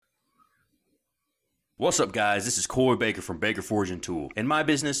What's up, guys? This is Corey Baker from Baker Forge & Tool. In my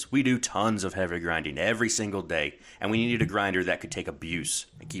business, we do tons of heavy grinding every single day, and we needed a grinder that could take abuse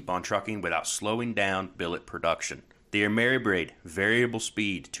and keep on trucking without slowing down billet production. The Ameribraid variable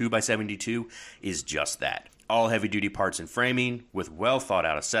speed 2x72 is just that. All heavy-duty parts and framing with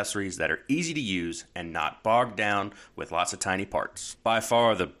well-thought-out accessories that are easy to use and not bogged down with lots of tiny parts. By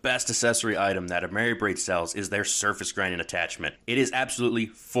far, the best accessory item that Ameribraid sells is their surface grinding attachment. It is absolutely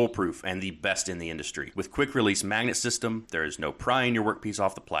foolproof and the best in the industry. With quick-release magnet system, there is no prying your workpiece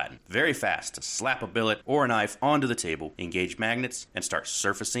off the platen. Very fast to slap a billet or a knife onto the table, engage magnets, and start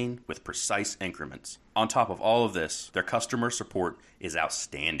surfacing with precise increments. On top of all of this, their customer support is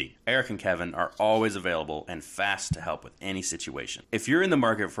outstanding. Eric and Kevin are always available and fast to help with any situation. If you're in the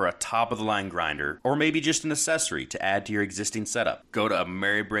market for a top-of-the-line grinder, or maybe just an accessory to add to your existing setup, go to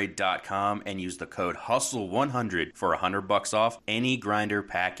ameribraid.com and use the code HUSTLE100 for $100 off any grinder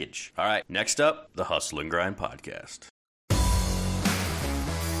package. All right, next up, the Hustle and Grind Podcast.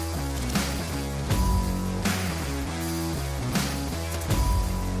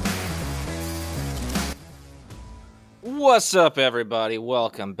 What's up, everybody?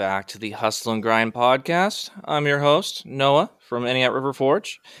 Welcome back to the Hustle and Grind podcast. I'm your host, Noah from Entiat River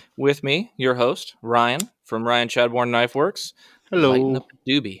Forge. With me, your host, Ryan from Ryan Chadbourne Knife Works. Hello. Lighten up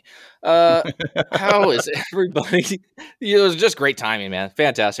the doobie. How is everybody? It was just great timing, man.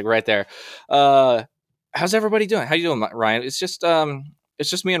 Fantastic, right there. How's everybody doing? How you doing, Ryan? It's just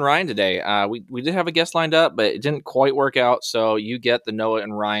me and Ryan today. We did have a guest lined up, but it didn't quite work out. So you get the Noah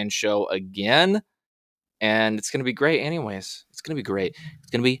and Ryan show again. And it's going to be great anyways. It's going to be great.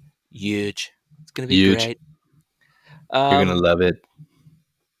 It's going to be huge. It's going to be huge. Great. You're going to love it.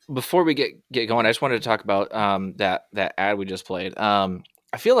 Before we get going, I just wanted to talk about that ad we just played. I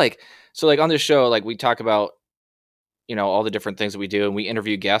feel like on this show, like we talk about, all the different things that we do and we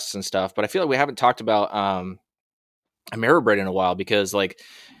interview guests and stuff, but I feel like we haven't talked about Ameribraid in a while because like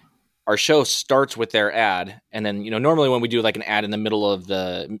our show starts with their ad, and then normally when we do like an ad in the middle of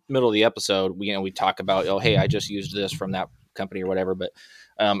the episode, we talk about, oh hey, I just used this from that company or whatever. But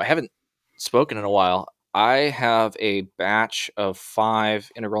I haven't spoken in a while. I have a batch of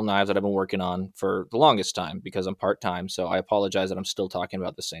 5 integral knives that I've been working on for the longest time because I'm part-time. So I apologize that I'm still talking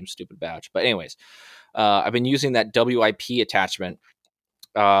about the same stupid batch. But anyways, I've been using that WIP attachment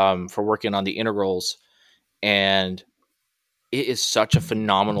for working on the integrals, and it is such a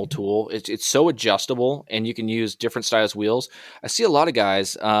phenomenal tool. It's so adjustable, and you can use different styles wheels. I see a lot of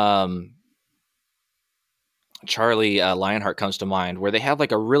guys, Charlie Lionheart comes to mind, where they have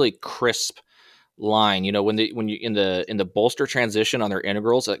like a really crisp line. When you in the bolster transition on their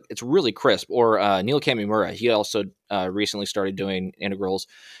integrals, it's really crisp. Or Neil Kamimura, he also recently started doing integrals,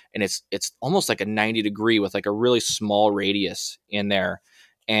 and it's almost like a 90 degree with like a really small radius in there.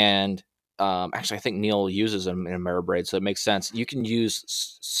 And actually, I think Neil uses them in Ameribraid, so it makes sense. You can use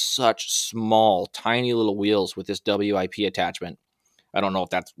such small, tiny little wheels with this WIP attachment. I don't know if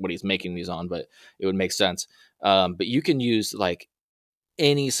that's what he's making these on, but it would make sense. But you can use like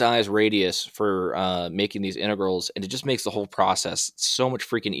any size radius for making these integrals, and it just makes the whole process so much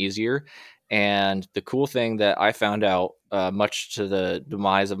freaking easier. And the cool thing that I found out, much to the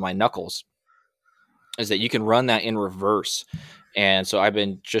demise of my knuckles, is that you can run that in reverse. And so I've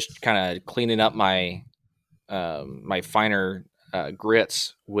been just kind of cleaning up my my finer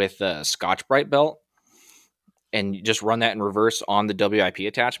grits with a Scotch-Brite belt, and just run that in reverse on the WIP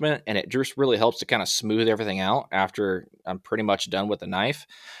attachment, and it just really helps to kind of smooth everything out after I'm pretty much done with the knife.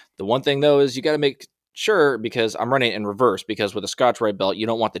 The one thing though is you got to make sure, because I'm running it in reverse, because with a Scotch-Brite belt you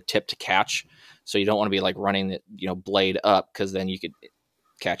don't want the tip to catch, so you don't want to be like running it blade up, because then you could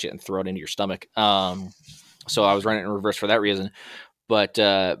catch it and throw it into your stomach. So I was running it in reverse for that reason. But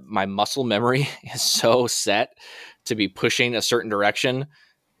my muscle memory is so set to be pushing a certain direction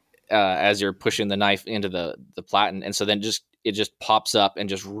as you're pushing the knife into the platen. And so then it just pops up and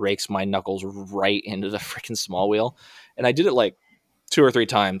just rakes my knuckles right into the freaking small wheel. And I did it like 2 or 3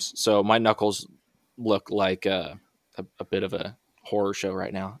 times. So my knuckles look like a bit of a horror show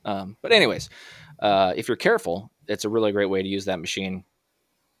right now. But anyways, if you're careful, it's a really great way to use that machine.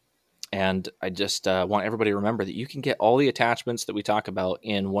 And I just want everybody to remember that you can get all the attachments that we talk about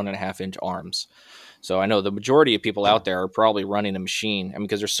in 1.5-inch arms. So I know the majority of people out there are probably running a machine,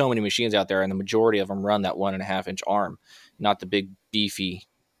 because there's so many machines out there, and the majority of them run that 1.5-inch arm, not the big beefy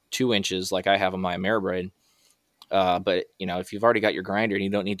 2 inches like I have on my Ameribraid. But if you've already got your grinder and you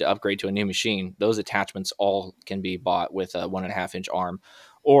don't need to upgrade to a new machine, those attachments all can be bought with a 1.5-inch arm,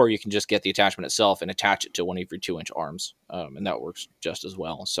 or you can just get the attachment itself and attach it to one of your 2-inch arms, and that works just as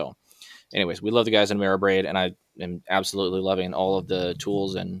well. So anyways, we love the guys in Ameribraid, and I am absolutely loving all of the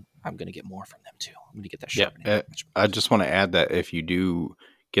tools and I'm going to get more from them too. I'm going to get that Yeah, sharpening. I just want to add that if you do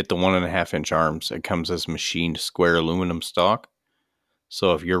get the 1.5-inch arms, it comes as machined square aluminum stock.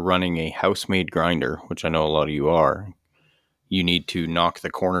 So if you're running a house-made grinder, which I know a lot of you are, you need to knock the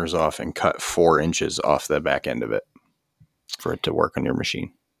corners off and cut 4 inches off the back end of it for it to work on your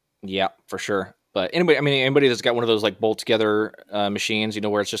machine. Yeah, for sure. But anybody that's got one of those like bolt together machines,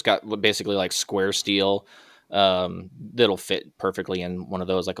 where it's just got basically like square steel, that'll fit perfectly in one of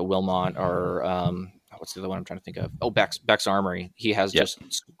those, like a Wilmot or what's the other one I'm trying to think of? Oh, Beck's Armory. He has just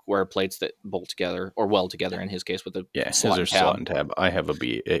square plates that bolt together or weld together in his case with a slot and tab. I have a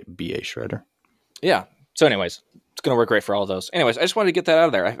BA shredder. Yeah. So anyways, it's going to work great for all of those. Anyways, I just wanted to get that out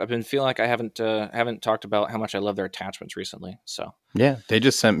of there. I've been feeling like I haven't talked about how much I love their attachments recently. So yeah, they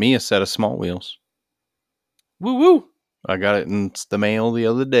just sent me a set of small wheels. Woo woo! I got it in the mail the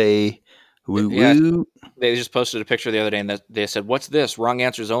other day. Woo woo! They just posted a picture the other day, and they said, "What's this? Wrong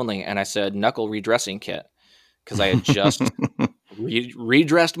answers only." And I said, "Knuckle redressing kit," because I had just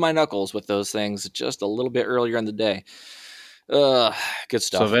redressed my knuckles with those things just a little bit earlier in the day. Good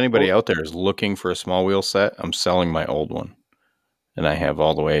stuff. So if anybody out there is looking for a small wheel set, I'm selling my old one, and I have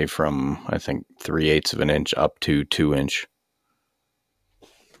all the way from I think 3/8 of an inch up to 2 inch.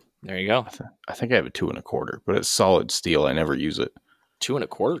 There you go. I think I have a 2 1/4, but it's solid steel. I never use it. 2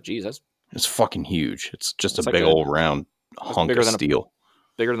 1/4? Geez, it's fucking huge. It's just a big old round hunk of steel.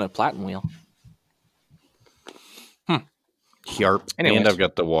 Bigger than a platen wheel. Yarp. And I've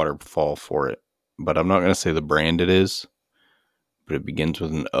got the waterfall for it. But I'm not going to say the brand it is. But it begins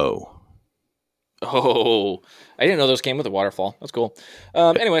with an O. Oh, I didn't know those came with a waterfall. That's cool.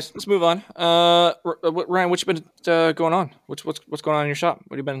 Anyways, let's move on. Ryan, what you been going on? What's going on in your shop?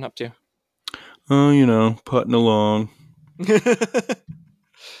 What have you been up to? Oh, putting along.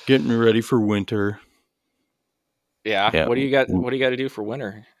 Getting ready for winter. Yeah. What do you got? What do you got to do for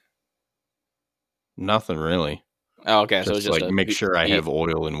winter? Nothing really. Oh, okay. So it's just like make sure I have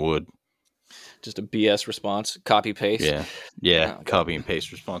oil and wood. Just a BS response. Copy paste. Yeah. Okay. Copy and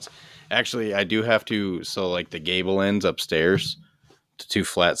paste response. Actually, I do have to. So like the gable ends upstairs, the 2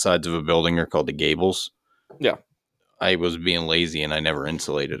 flat sides of a building are called the gables. Yeah. I was being lazy and I never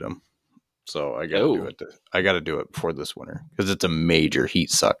insulated them. So I got to do it. I got to do it before this winter because it's a major heat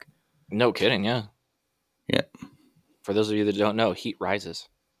suck. No kidding. Yeah. Yeah. For those of you that don't know, heat rises.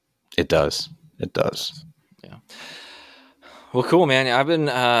 It does. Yeah. Well, cool, man. I've been,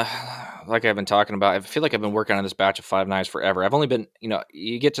 like I've been talking about, I feel like I've been working on this batch of 5 knives forever. I've only been,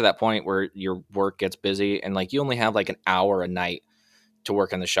 you get to that point where your work gets busy and like you only have like an hour a night to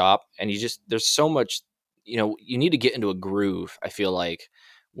work in the shop. And there's so much, you need to get into a groove, I feel like,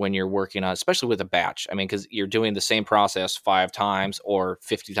 when you're working on, especially with a batch. I mean, because you're doing the same process 5 times or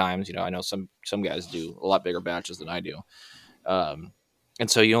 50 times. I know some guys do a lot bigger batches than I do. And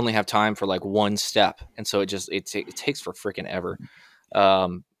so you only have time for like one step. And so it takes for freaking ever.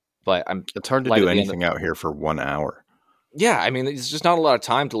 But it's hard to do anything out here for 1 hour. Yeah. I mean, it's just not a lot of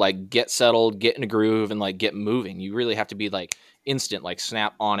time to like get settled, get in a groove and like get moving. You really have to be like instant, like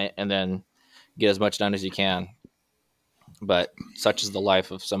snap on it and then get as much done as you can. But such is the life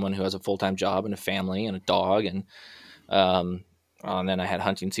of someone who has a full-time job and a family and a dog. And then I had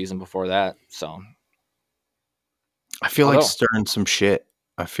hunting season before that. So I feel like stirring some shit.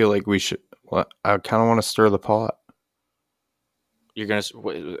 I feel like we should. I kind of want to stir the pot. You're gonna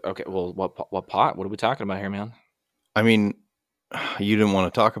okay? Well, what pot? What are we talking about here, man? I mean, you didn't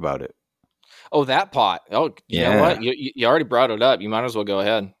want to talk about it. Oh, that pot. Oh, you know what? You already brought it up. You might as well go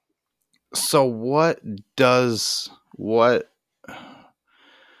ahead. So what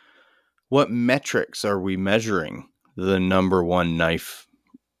metrics are we measuring the number one knife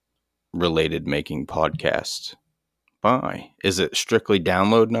related making podcast by? Is it strictly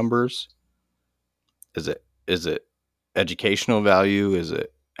download numbers? Is it educational value? Is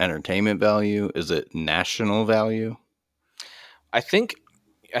it entertainment value? Is it national value? I think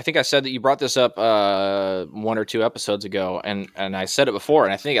I said that you brought this up 1 or 2 episodes ago, and I said it before,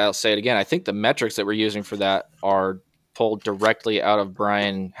 and I think I'll say it again. I think the metrics that we're using for that are pulled directly out of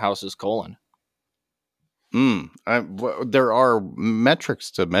Brian House's colon. There are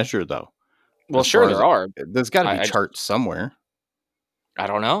metrics to measure, though. Well, sure there are. There's got to be charts somewhere. I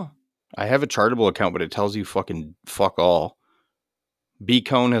don't know. I have a Chartable account, but it tells you fucking fuck all.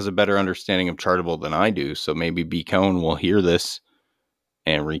 B-Cone has a better understanding of Chartable than I do, so maybe B-Cone will hear this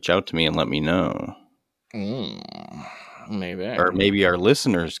and reach out to me and let me know. Maybe. Or maybe our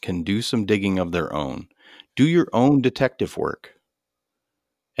listeners can do some digging of their own. Do your own detective work.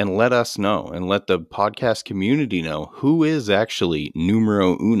 And let us know, and let the podcast community know who is actually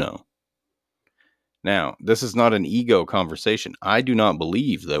numero uno. Now, this is not an ego conversation. I do not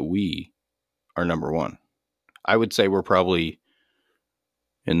believe that we are number one. I would say we're probably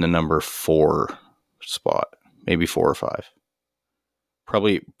in the number 4 spot, maybe 4 or 5.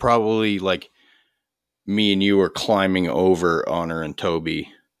 Probably like me and you are climbing over Honor and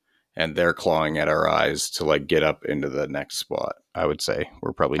Toby, and they're clawing at our eyes to like get up into the next spot. I would say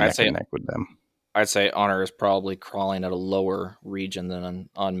we're probably neck and neck with them. I'd say Honor is probably crawling at a lower region than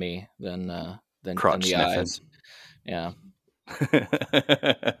on me than Crotch the sniffing. eyes. Yeah.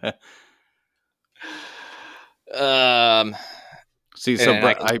 See,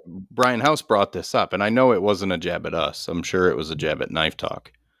 so Brian House brought this up, and I know it wasn't a jab at us. I'm sure it was a jab at Knife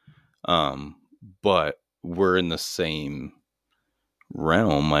Talk. But we're in the same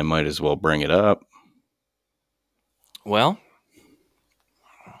realm. I might as well bring it up. Well,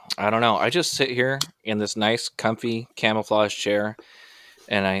 I don't know. I just sit here in this nice, comfy camouflage chair,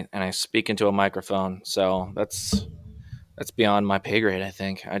 and I speak into a microphone. So that's beyond my pay grade. I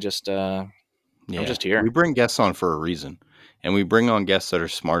think I'm just here. We bring guests on for a reason, and we bring on guests that are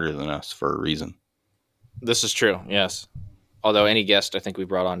smarter than us for a reason. This is true. Yes. Although any guest I think we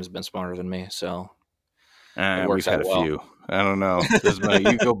brought on has been smarter than me, so it works we've had out a few. I don't know.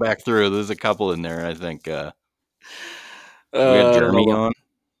 You go back through. There's a couple in there. I think we had Jeremy on.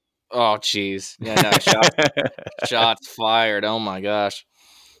 Oh, geez. Yeah, no, shots fired. Oh, my gosh.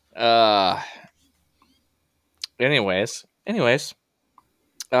 Anyways.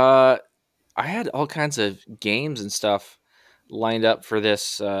 I had all kinds of games and stuff lined up for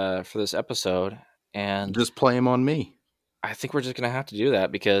this episode. And just play them on me. I think we're just going to have to do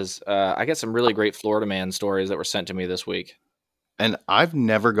that because I got some really great Florida man stories that were sent to me this week. And I've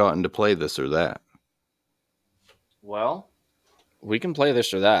never gotten to play this or that. Well, we can play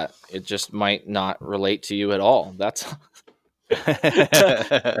this or that. It just might not relate to you at all. That's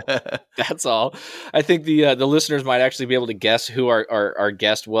all. I think the listeners might actually be able to guess who our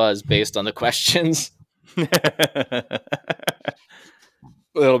guest was based on the questions.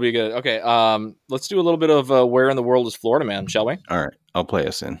 It'll be good. Okay, let's do a little bit of Where in the World is Florida Man, shall we? All right, I'll play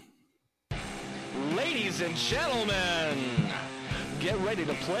us in. Ladies and gentlemen, get ready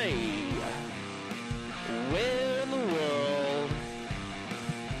to play Where in the World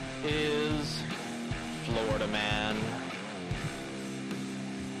is Florida Man?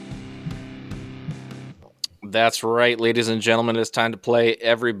 That's right, ladies and gentlemen. It's time to play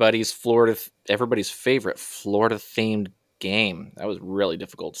everybody's favorite Florida-themed game. That was really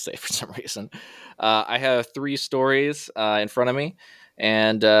difficult to say for some reason. I have 3 stories in front of me,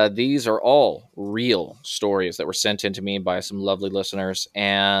 and these are all real stories that were sent in to me by some lovely listeners,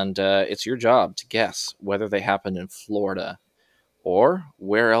 and it's your job to guess whether they happened in Florida or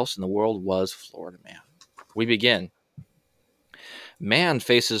where else in the world was Florida Man. We begin. Man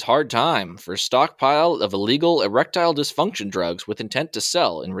faces hard time for stockpile of illegal erectile dysfunction drugs with intent to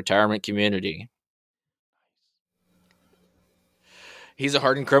sell in retirement community. He's a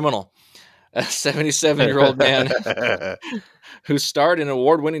hardened criminal. A 77-year-old man who starred in an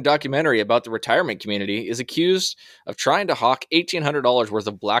award-winning documentary about the retirement community is accused of trying to hawk $1,800 worth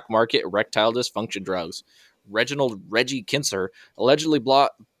of black market erectile dysfunction drugs. Reginald Reggie Kinser allegedly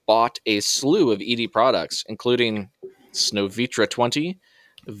bought a slew of ED products, including Snovitra 20,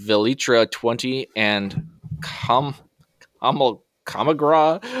 Velitra 20, and Kamagra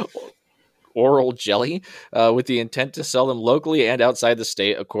oral jelly with the intent to sell them locally and outside the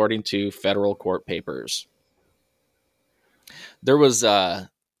state, according to federal court papers. There was a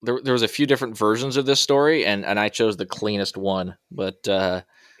few different versions of this story, and I chose the cleanest one. But I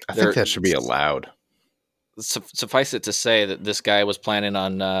think that should be allowed. Suffice it to say that this guy was planning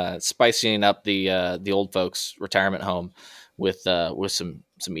on spicing up the old folks' retirement home with some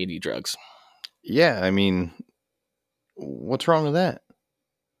ED drugs. Yeah, I mean, what's wrong with that?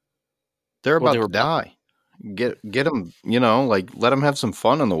 They're about to die. Get them, let them have some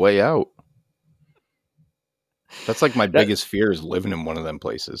fun on the way out. That's like my biggest fear is living in one of them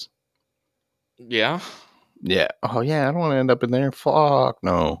places. Yeah? Yeah. Oh, yeah, I don't want to end up in there. Fuck,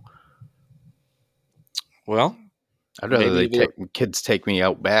 no. Well, I'd rather kids take me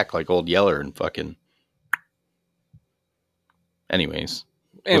out back like Old Yeller and fucking... Anyways,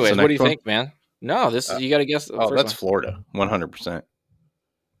 what do you think, man? No, you got to guess. Oh, that's Florida, 100%.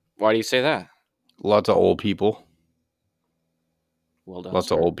 Why do you say that? Lots of old people. Well done.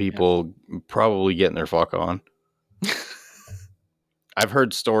 Lots of old people probably getting their fuck on. I've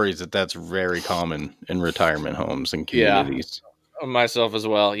heard stories that's very common in retirement homes and communities. Yeah, myself as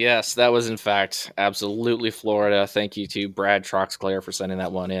well. Yes, that was in fact absolutely Florida. Thank you to Brad Troxclair for sending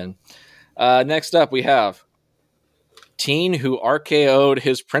that one in. Next up, we have Teen who RKO'd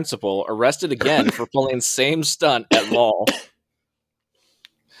his principal arrested again for pulling same stunt at mall.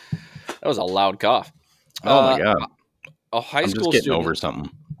 That was a loud cough. Oh my god! A high I'm just school getting student. over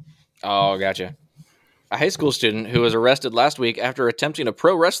something. Oh, gotcha. A high school student who was arrested last week after attempting a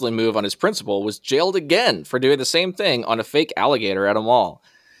pro wrestling move on his principal was jailed again for doing the same thing on a fake alligator at a mall.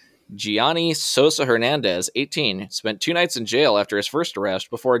 Gianni Sosa Hernandez, 18, spent 2 nights in jail after his first arrest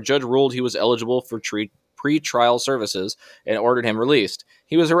before a judge ruled he was eligible for pre-trial services and ordered him released.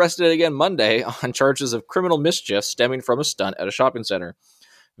 He was arrested again Monday on charges of criminal mischief stemming from a stunt at a shopping center.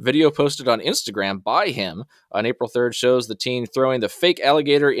 Video posted on Instagram by him on April 3rd shows the teen throwing the fake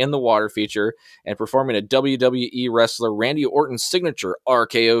alligator in the water feature and performing a WWE wrestler Randy Orton's signature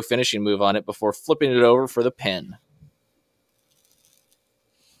RKO finishing move on it before flipping it over for the pin.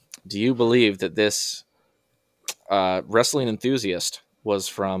 Do you believe that this wrestling enthusiast was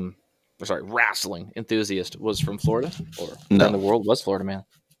from Florida? Or No. in the world was Florida man?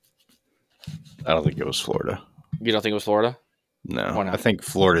 I don't think it was Florida. You don't think it was Florida? No, Why not? I think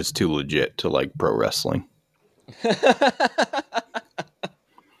Florida's too legit to like pro wrestling.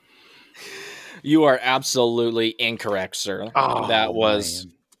 You are absolutely incorrect, sir. Oh, that was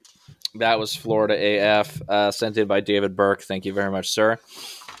Florida AF, sent in by David Burke. Thank you very much, sir.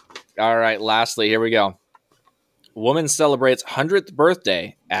 All right, lastly, here we go. Woman celebrates 100th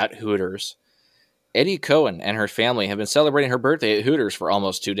birthday at Hooters. Eddie Cohen and her family have been celebrating her birthday at Hooters for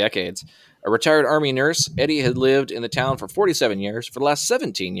almost 2 decades. A retired Army nurse, Eddie had lived in the town for 47 years. For the last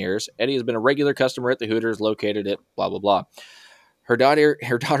 17 years, Eddie has been a regular customer at the Hooters located at blah, blah, blah. Her daughter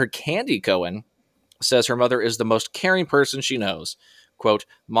Candy Cohen says her mother is the most caring person she knows. Quote,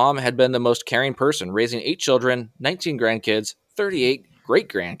 Mom had been the most caring person, raising 8 children, 19 grandkids, 38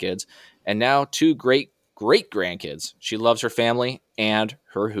 great-grandkids, and now 2 great-great-grandkids. She loves her family and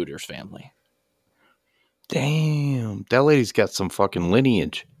her Hooters family. Damn, that lady's got some fucking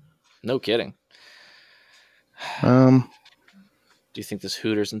lineage. No kidding. Um, Do you think this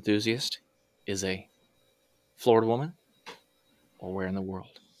Hooters enthusiast is a Florida woman? Or where in the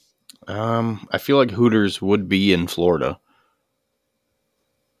world? I feel like Hooters would be in Florida.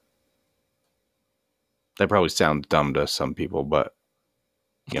 That probably sounds dumb to some people, but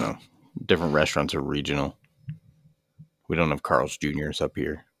you know, different restaurants are regional. We don't have Carl's Jr.'s up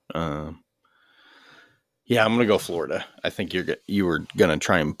here. Yeah, I'm gonna go Florida. I think you were gonna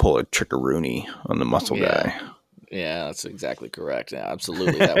try and pull a trickaroony on the muscle guy. Yeah, that's exactly correct. Yeah,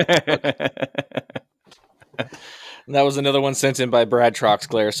 absolutely. That was another one sent in by Brad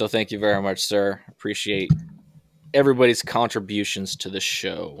Troxclair. So thank you very much, sir. Appreciate everybody's contributions to the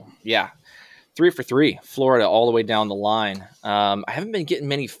show. Yeah, 3 for 3, Florida, all the way down the line. I haven't been getting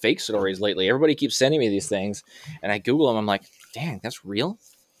many fake stories lately. Everybody keeps sending me these things, and I Google them. I'm like, dang, that's real.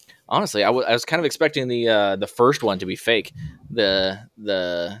 Honestly, I was kind of expecting the first one to be fake, the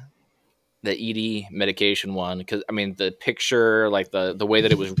ED medication one, because I mean the picture, like the way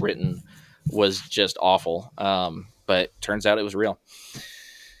that it was written, was just awful. But turns out it was real.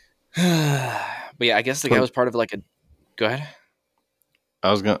 But yeah, I guess the guy was part of like a. Go ahead.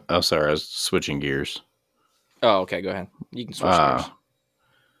 I was switching gears. Oh, okay. Go ahead. You can switch gears.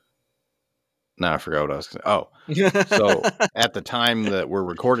 Now I forgot what I was going to say. Oh, so at the time that we're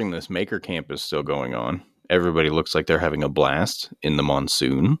recording this, Maker Camp is still going on. Everybody looks like they're having a blast in the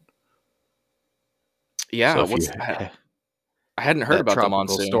monsoon. Yeah, so I hadn't heard about the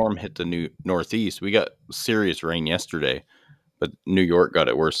monsoon. Storm hit the Northeast. We got serious rain yesterday, but New York got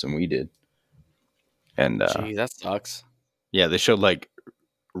it worse than we did. And gee, that sucks. Yeah, they showed like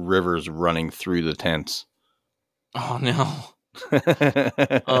rivers running through the tents. Oh no.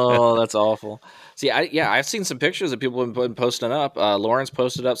 Oh, that's awful. See, I've seen some pictures that people have been posting up. Lawrence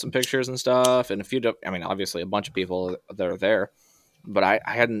posted up some pictures and stuff, and obviously a bunch of people that are there, but I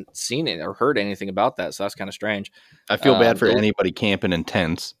hadn't seen it or heard anything about that, so that's kind of strange. I feel bad for anybody camping in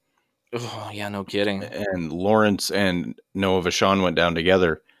tents. Oh yeah, no kidding. And Lawrence and Noah Vachon went down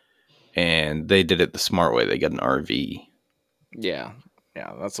together, and they did it the smart way. They got an RV. Yeah,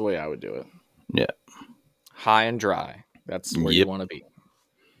 that's the way I would do it. Yeah, high and dry. That's where you want to be.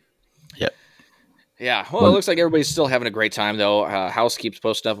 Yep. Yeah. Well, it looks like everybody's still having a great time, though. House keeps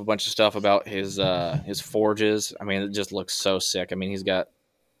posting up a bunch of stuff about his forges. I mean, it just looks so sick. I mean, he's got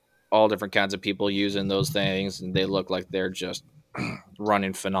all different kinds of people using those things, and they look like they're just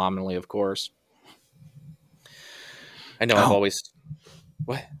running phenomenally, of course. I know I've always...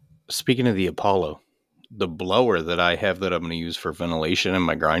 What? Speaking of the Apollo, the blower that I have that I'm going to use for ventilation in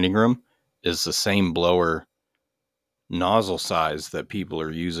my grinding room is the same blower nozzle size that people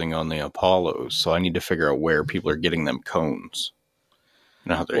are using on the Apollos. So I need to figure out where people are getting them cones.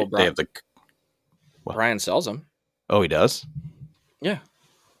 You know how they have the... Brian sells them. Oh, he does? Yeah.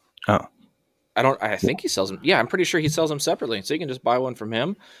 Oh. I think he sells them. Yeah, I'm pretty sure he sells them separately. So you can just buy one from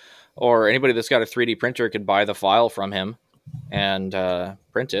him, or anybody that's got a 3D printer could buy the file from him and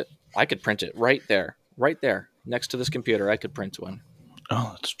print it. I could print it right there next to this computer. I could print one.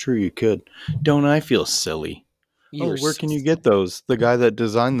 Oh, that's true. You could. Don't I feel silly? You're Where can you get those? The guy that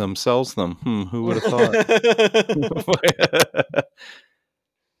designed them sells them. Who would have thought?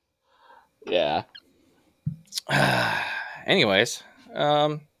 Yeah. Anyways,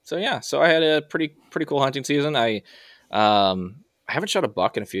 so I had a pretty cool hunting season. I haven't shot a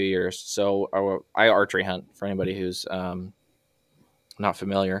buck in a few years, so I archery hunt for anybody who's not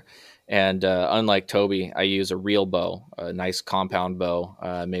familiar. And unlike Toby, I use a real bow, a nice compound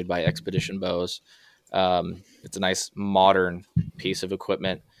bow made by Expedition Bows. It's a nice modern piece of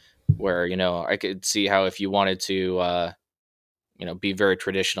equipment where, I could see how if you wanted to, be very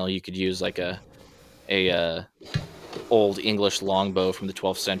traditional, you could use like a old English longbow from the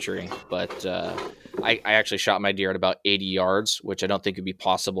 12th century. But I actually shot my deer at about 80 yards, which I don't think would be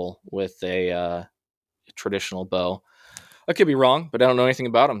possible with a traditional bow. I could be wrong, but I don't know anything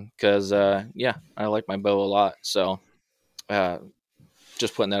about them because, I like my bow a lot. So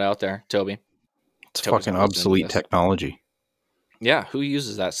just putting that out there, Toby. It's Toby's fucking not listening to obsolete this. technology. Yeah, who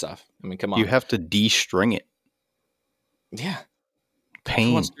uses that stuff? I mean, come on. You have to de-string it. Yeah. Who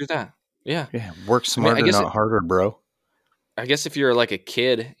Pain. wants to do that? Yeah. Yeah, work smarter, not harder, bro. I guess if you're like a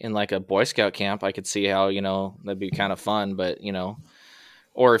kid in like a Boy Scout camp, I could see how, that'd be kind of fun, but,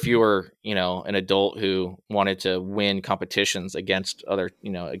 or if you were, an adult who wanted to win competitions against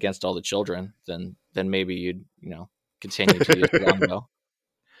against all the children, then maybe you'd, continue to use the longbow.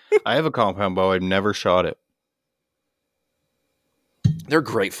 I have a compound bow. I've never shot it. They're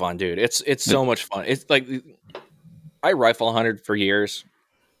great fun, dude. It's so much fun. It's like I rifle hunted for years,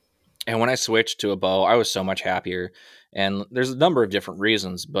 and when I switched to a bow, I was so much happier. And there's a number of different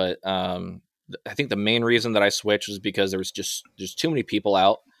reasons, but I think the main reason that I switched was because there's too many people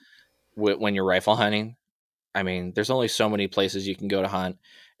out when you're rifle hunting. I mean, there's only so many places you can go to hunt,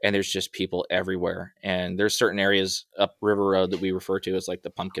 and there's just people everywhere. And there's certain areas up River Road that we refer to as like the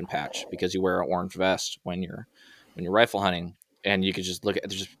pumpkin patch because you wear an orange vest when you're rifle hunting, and you could just look at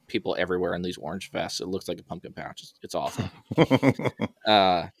there's just people everywhere in these orange vests. It looks like a pumpkin patch. It's awesome.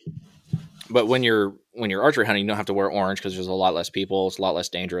 But when you're archery hunting, you don't have to wear orange because there's a lot less people. It's a lot less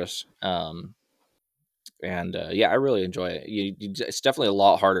dangerous. I really enjoy it. It's definitely a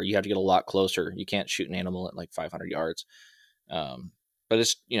lot harder. You have to get a lot closer. You can't shoot an animal at like 500 yards. But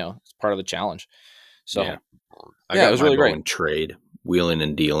it's it's part of the challenge. So yeah, it was really great. In trade, wheeling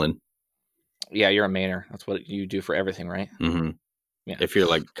and dealing. Yeah, you're a Mainer. That's what you do for everything, right? Mm-hmm. Yeah. If you're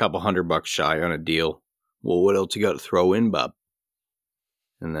like a couple $100 shy on a deal, well, what else you got to throw in, Bob?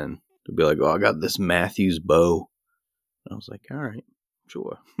 And then they'll be like, "Oh, I got this Matthews bow." And I was like, "All right,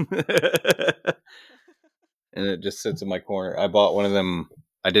 sure." And it just sits in my corner. I bought one of them.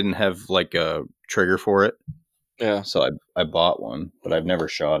 I didn't have like a trigger for it. Yeah. So I bought one, but I've never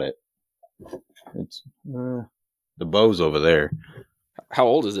shot it. It's the bow's over there. How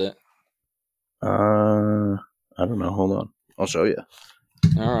old is it? I don't know. Hold on. I'll show you.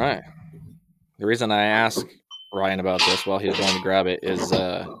 All right. The reason I asked Ryan about this while he was going to grab it is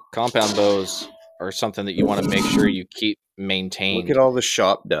compound bows are something that you want to make sure you keep maintained. Look at all the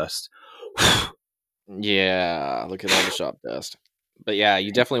shop dust. Yeah, look at all the shop dust. But yeah,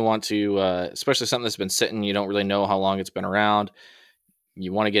 you definitely want to, especially something that's been sitting, you don't really know how long it's been around.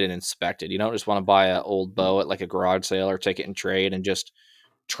 You want to get it inspected. You don't just want to buy an old bow at like a garage sale or take it in trade and just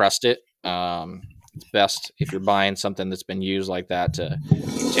trust it. It's best if you're buying something that's been used like that to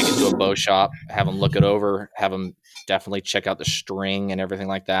take it to a bow shop, have them look it over, have them definitely check out the string and everything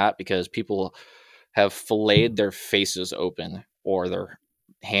like that, because people have filleted their faces open or their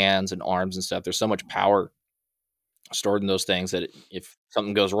hands and arms and stuff. There's so much power stored in those things that if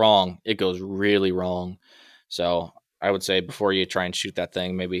something goes wrong, it goes really wrong. So I would say before you try and shoot that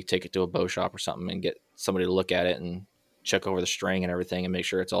thing, maybe take it to a bow shop or something and get somebody to look at it and check over the string and everything and make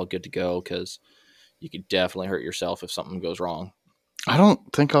sure it's all good to go, because you could definitely hurt yourself if something goes wrong. I don't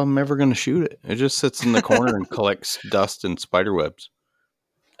think I'm ever going to shoot it. It just sits in the corner and collects dust and spider webs.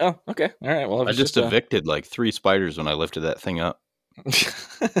 Oh, okay. All right. Well, I just evicted like 3 spiders when I lifted that thing up.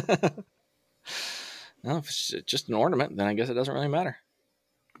 Well, if it's just an ornament, then I guess it doesn't really matter.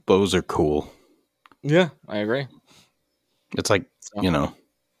 Bows are cool. Yeah, I agree. It's like,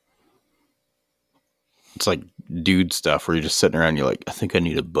 it's like dude stuff where you're just sitting around, you're like, I think I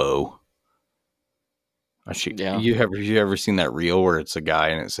need a bow. Yeah. You ever seen that reel where it's a guy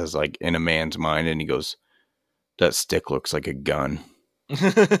and it says like in a man's mind and he goes, that stick looks like a gun.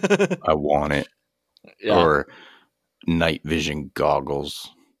 I want it. Yeah. Or night vision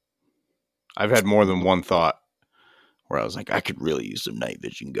goggles. I've had more than one thought where I was like, I could really use some night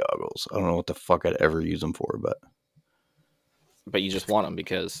vision goggles. I don't know what the fuck I'd ever use them for, but But you just want them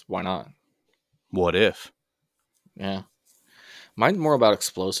because why not? what if? Yeah. Mine's more about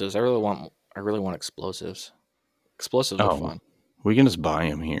explosives. I really want explosives. Explosives are fun. We can just buy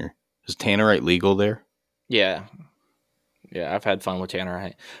them here. Is tannerite legal there? Yeah. Yeah, I've had fun with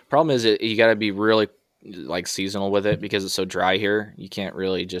tannerite. Problem is, you got to be really like seasonal with it because it's so dry here. You can't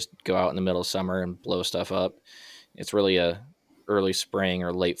really just go out in the middle of summer and blow stuff up. It's really a early spring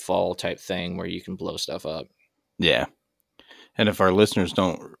or late fall type thing where you can blow stuff up. Yeah. And if our listeners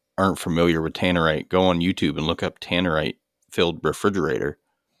aren't familiar with tannerite, go on YouTube and look up tannerite filled refrigerator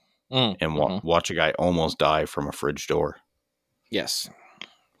and watch a guy almost die from a fridge door. Yes.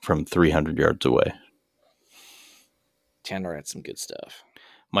 From 300 yards away. Tannerite's some good stuff.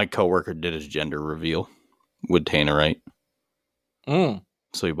 My coworker did his gender reveal with tannerite. So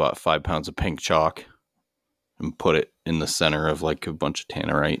he bought 5 pounds of pink chalk and put it in the center of like a bunch of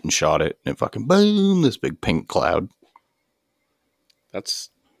tannerite and shot it. And it fucking boom, this big pink cloud.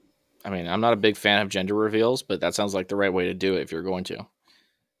 I'm not a big fan of gender reveals, but that sounds like the right way to do it if you're going to.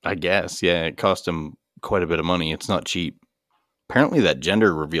 I guess, yeah. It cost him quite a bit of money. It's not cheap. Apparently that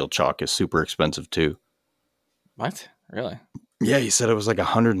gender reveal chalk is super expensive too. What? Really? Yeah, he said it was like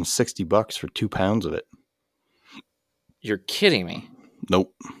 $160 for 2 pounds of it. You're kidding me.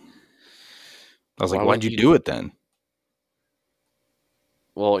 Nope. I was like, why'd you do it then?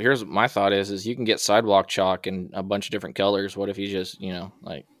 Well, here's my thought is you can get sidewalk chalk in a bunch of different colors. What if you just,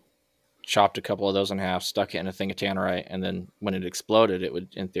 like chopped a couple of those in half, stuck it in a thing of tannerite, and then when it exploded, it would,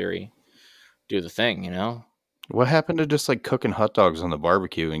 in theory, do the thing, What happened to just like cooking hot dogs on the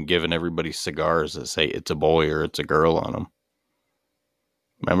barbecue and giving everybody cigars that say it's a boy or it's a girl on them?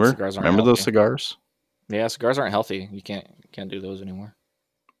 Remember those cigars? Yeah, cigars aren't healthy. You can't do those anymore.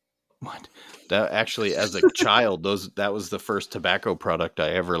 What? That actually, as a child, that was the first tobacco product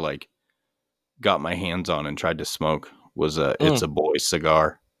I ever like got my hands on and tried to smoke. Was It's a Boy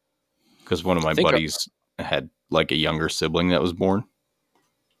cigar, because one of my buddies had like a younger sibling that was born.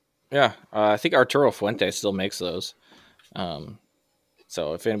 Yeah, I think Arturo Fuente still makes those.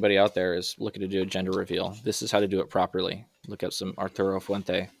 So if anybody out there is looking to do a gender reveal, this is how to do it properly. Look up some Arturo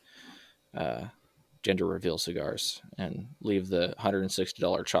Fuente gender reveal cigars and leave the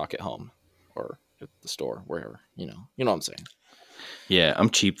 $160 chalk at home or at the store, wherever, you know what I'm saying? Yeah, I'm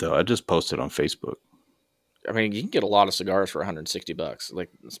cheap though. I just posted on Facebook. I mean, you can get a lot of cigars for $160,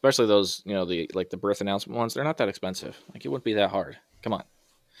 like especially those, the birth announcement ones. They're not that expensive. Like it wouldn't be that hard. Come on.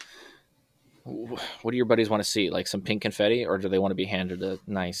 What do your buddies want to see? Like some pink confetti, or do they want to be handed a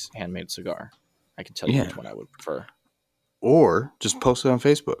nice handmade cigar? I can tell you which one I would prefer. Or just post it on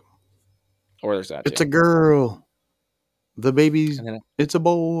Facebook. Or there's that. It's a girl. The baby's. It's a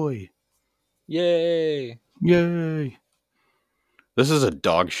boy. Yay! Yay! This is a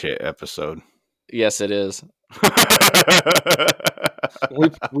dog shit episode. Yes, it is.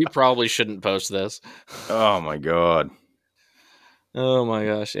 we probably shouldn't post this. Oh my god. Oh my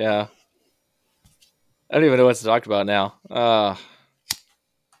gosh! Yeah. I don't even know what to talk about now.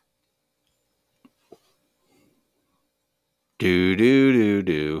 Do.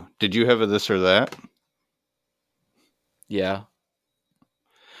 Did you have a this or that? Yeah.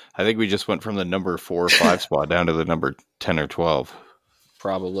 I think we just went from the number 4 or 5 spot down to the number 10 or 12.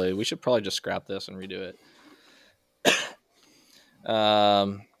 Probably. We should probably just scrap this and redo it.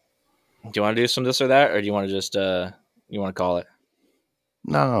 Do you want to do some this or that, or do you want to just you want to call it?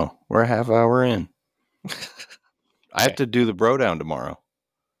 No, we're a half hour in. I have to do the bro down tomorrow.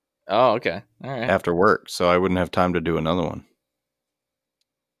 Oh, okay. All right. After work, so I wouldn't have time to do another one.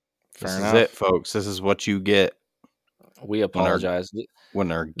 This is it, folks. This is what you get. We apologize.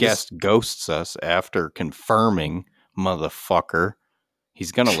 When our guest ghosts us after confirming, motherfucker,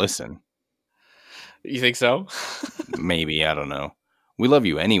 he's going to listen. You think so? Maybe. I don't know. We love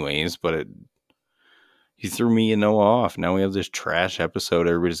you anyways, but you threw me and Noah off. Now we have this trash episode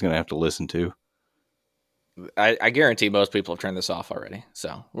everybody's going to have to listen to. I guarantee most people have turned this off already,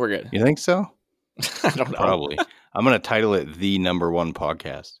 so we're good. You think so? I don't know. Probably. I'm going to title it the number 1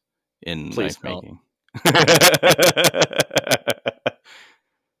 podcast in knife making.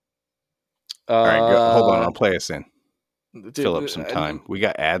 All right, hold on. I'll play us in. Fill up some time. We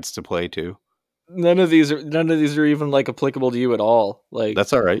got ads to play too. None of these are even like applicable to you at all. Like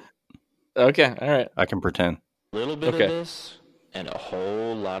that's all right. Okay, all right. I can pretend. A little bit of this and a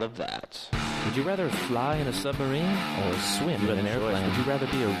whole lot of that. Would you rather fly in a submarine or swim in an airplane? Would you rather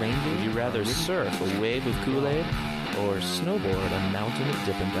be a ranger? Would you rather surf a wave of Kool-Aid or snowboard a mountain of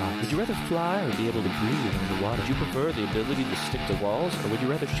Dippin' Dots? Would you rather fly or be able to breathe underwater? Would you prefer the ability to stick to walls, or would you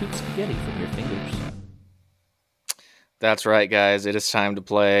rather shoot spaghetti from your fingers? That's right, guys. It is time to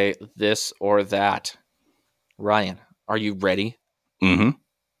play This or That. Ryan, are you ready? Mm-hmm.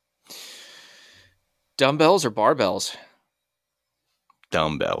 Dumbbells or barbells?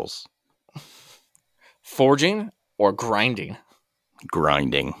 Dumbbells. Forging or grinding?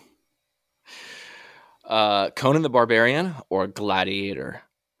 Grinding. Conan the Barbarian or Gladiator?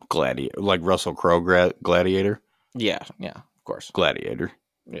 Gladiator. Like Russell Crowe Gladiator? Yeah, of course. Gladiator.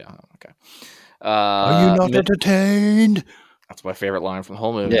 Yeah, okay. Are you not entertained? That's my favorite line from the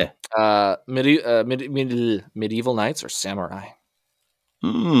whole movie. Yeah. Medieval knights or samurai?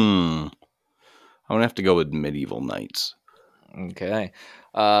 I'm gonna have to go with medieval knights. Okay.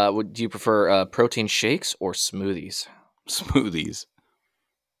 Do you prefer protein shakes or smoothies? Smoothies.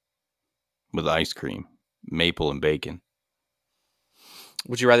 With ice cream. Maple and bacon.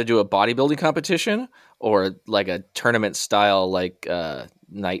 Would you rather do a bodybuilding competition or like a tournament style like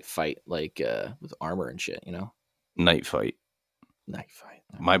night fight, like with armor and shit, you know? Night fight. Night fight.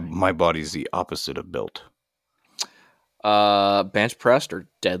 My body's the opposite of built. Bench pressed or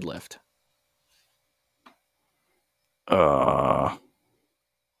deadlift?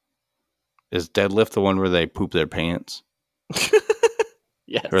 Is deadlift the one where they poop their pants?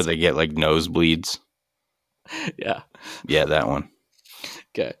 Yes. Or they get like nosebleeds? Yeah. Yeah, that one.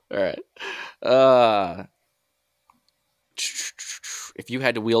 Okay. All right. If you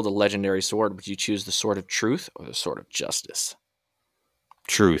had to wield a legendary sword, would you choose the sword of truth or the sword of justice?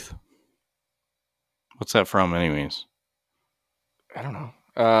 Truth. What's that from, anyways? I don't know.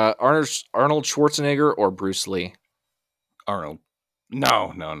 Arnold Schwarzenegger or Bruce Lee? Arnold.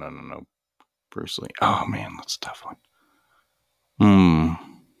 No. Bruce Lee. Oh, man, that's a tough one.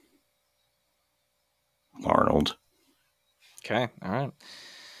 Arnold. Okay. All right.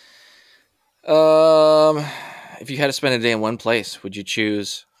 If you had to spend a day in one place, would you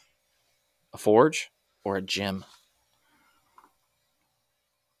choose a forge or a gym?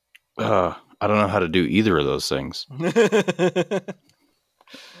 I don't know how to do either of those things.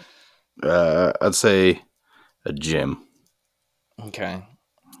 I'd say a gym. Okay.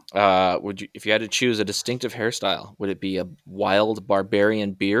 If you had to choose a distinctive hairstyle, would it be a wild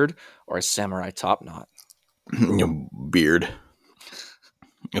barbarian beard or a samurai top knot? Beard.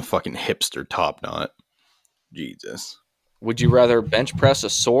 A fucking hipster top knot. Jesus. Would you rather bench press a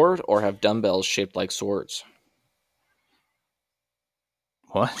sword or have dumbbells shaped like swords?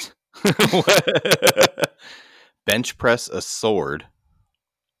 What? What? Bench press a sword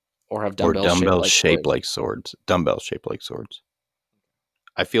Or have or dumbbells, dumbbells shaped like swords? Dumbbells shaped like swords.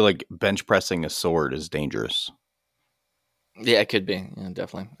 I feel like bench pressing a sword is dangerous. Yeah, it could be. Yeah,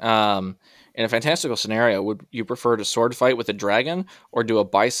 definitely. In a fantastical scenario, would you prefer to sword fight with a dragon or do a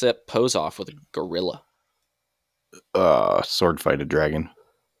bicep pose off with a gorilla? Sword fight a dragon.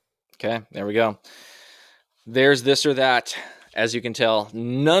 Okay, there we go. There's this or that. As you can tell,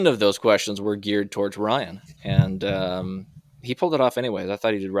 none of those questions were geared towards Ryan, and he pulled it off anyways. I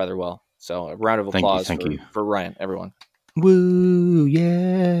thought he did rather well. So a round of applause Thank you. for Ryan, everyone. Woo,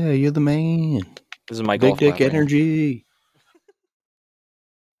 yeah, you're the man. This is my Big golf dick clap right here. energy.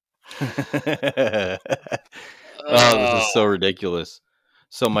 This is so ridiculous.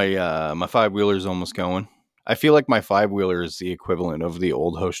 So my five wheeler is almost going. I feel like my five wheeler is the equivalent of the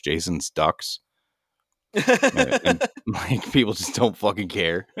old host Jason's ducks. And, like, people just don't fucking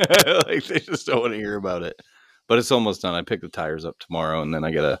care. Like, they just don't want to hear about it. But it's almost done. I pick the tires up tomorrow, and then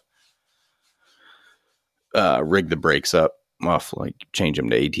I gotta rig the brakes up off, like change them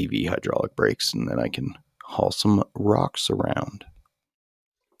to ATV hydraulic brakes, and then I can haul some rocks around.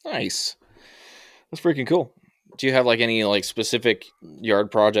 Nice. That's freaking cool. Do you have like any like specific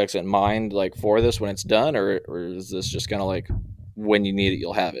yard projects in mind like for this when it's done, or is this just kind of like when you need it,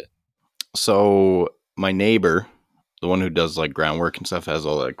 you'll have it? So my neighbor, the one who does like groundwork and stuff, has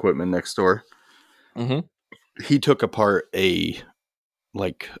all that equipment next door. Mm-hmm. He took apart I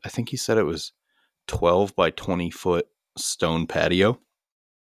think he said it was 12 by 20 foot stone patio.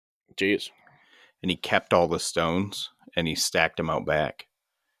 Jeez. And he kept all the stones and he stacked them out back.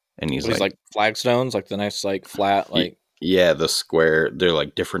 And he's like flagstones, like the nice like flat like yeah, the square. They're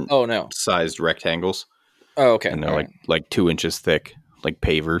like different sized rectangles. Oh, okay. And they're like 2 inches thick, like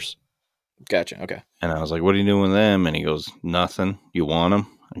pavers. Gotcha. Okay. And I was like, "What are you doing with them?" And he goes, "Nothing. You want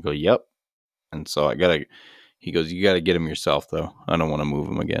them?" I go, "Yep." And so he goes, "You gotta get them yourself though. I don't want to move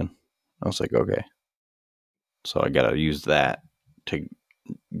them again." I was like, "Okay." So I gotta use that to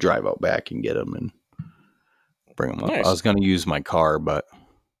drive out back and get them and bring them up. Nice. I was gonna use my car, but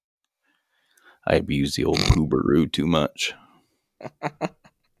I abuse the old poobaroo too much.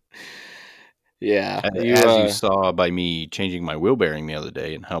 Yeah, As you saw by me changing my wheel bearing the other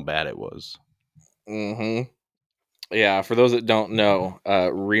day and how bad it was. Mm-hmm. Yeah, for those that don't know,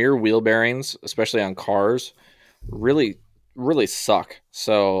 rear wheel bearings, especially on cars, really, really suck.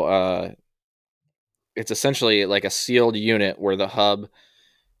 So it's essentially like a sealed unit where the hub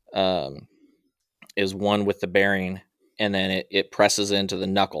um, is one with the bearing, and then it presses into the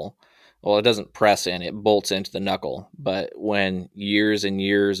knuckle. Well, it doesn't press in; it bolts into the knuckle. But when years and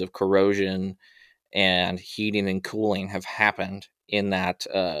years of corrosion and heating and cooling have happened in that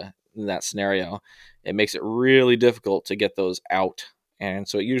scenario, it makes it really difficult to get those out. And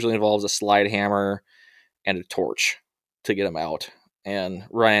so it usually involves a slide hammer and a torch to get them out. And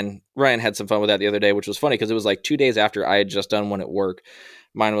Ryan had some fun with that the other day, which was funny because it was like 2 days after I had just done one at work.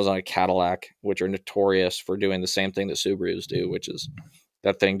 Mine was on a Cadillac, which are notorious for doing the same thing that Subarus do, which is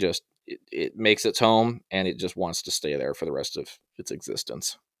that thing just it makes its home and it just wants to stay there for the rest of its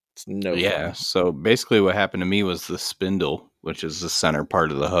existence. It's no fun. So basically what happened to me was the spindle, which is the center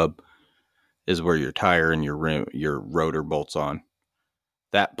part of the hub, is where your tire and your rotor bolts on.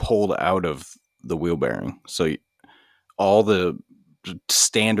 That pulled out of the wheel bearing. So all the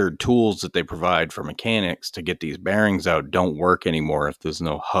standard tools that they provide for mechanics to get these bearings out don't work anymore if there's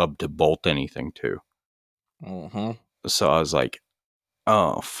no hub to bolt anything to. Mm-hmm. So I was like,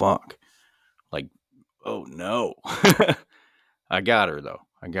 oh, fuck. Like, oh, no. I got her, though.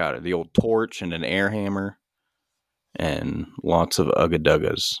 I got her. The old torch and an air hammer and lots of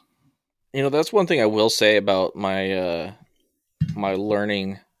ugga-duggas. You know, that's one thing I will say about my my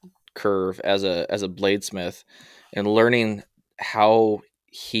learning curve as a bladesmith and learning how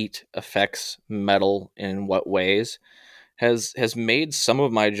heat affects metal in what ways has made some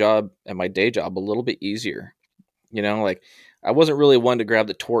of my job and my day job a little bit easier. You know, like I wasn't really one to grab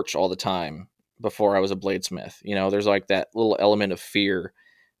the torch all the time before I was a bladesmith. You know, there's like that little element of fear.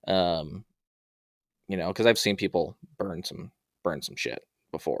 You know, because I've seen people burn some shit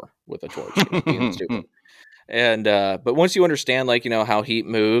before with a torch, you know, being stupid. And but once you understand, like, you know, how heat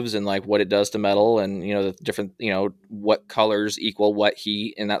moves and like what it does to metal, and you know the different, you know, what colors equal what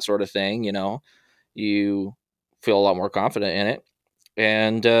heat and that sort of thing, you know, you feel a lot more confident in it,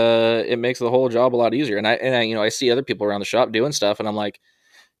 and it makes the whole job a lot easier. And I you know, I see other people around the shop doing stuff, and I'm like,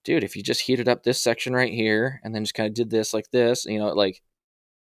 dude, if you just heated up this section right here and then just kind of did this like this, you know, like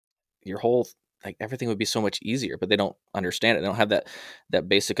your whole, like everything would be so much easier. But they don't understand it. They don't have that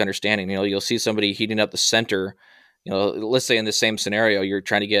basic understanding. You know, you'll see somebody heating up the center. You know, let's say in the same scenario, you're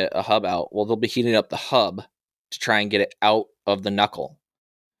trying to get a hub out. Well, they'll be heating up the hub to try and get it out of the knuckle.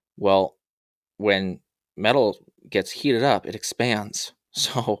 Well, when metal gets heated up, it expands.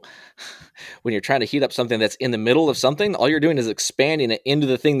 So when you're trying to heat up something that's in the middle of something, all you're doing is expanding it into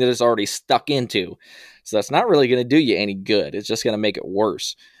the thing that it's already stuck into. So that's not really going to do you any good. It's just going to make it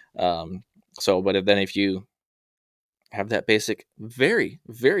worse. But then if you have that basic, very,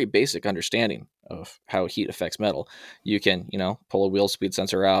 very basic understanding of how heat affects metal, you can, you know, pull a wheel speed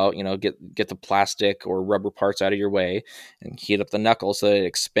sensor out, you know, get the plastic or rubber parts out of your way and heat up the knuckle so that it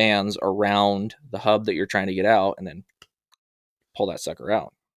expands around the hub that you're trying to get out, and then pull that sucker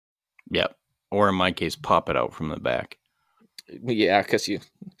out. Yep. Or in my case, pop it out from the back. Yeah, because you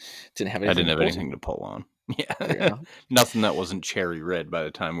didn't have anything. I didn't have anything to pull on. Yeah. Nothing that wasn't cherry red by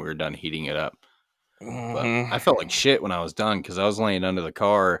the time we were done heating it up. But I felt like shit when I was done because I was laying under the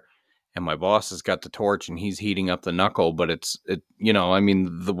car and my boss has got the torch and he's heating up the knuckle. But it you know, I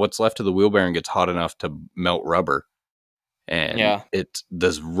mean, what's left of the wheel bearing gets hot enough to melt rubber. And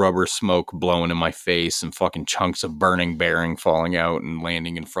there's rubber smoke blowing in my face and fucking chunks of burning bearing falling out and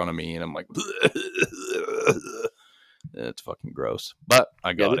landing in front of me. And I'm like, it's fucking gross. But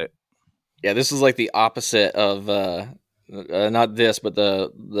I got it. Yeah, this is like the opposite of not this, but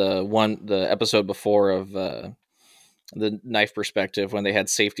the episode before of the knife perspective, when they had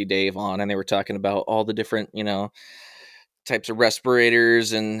Safety Dave on and they were talking about all the different, you know, types of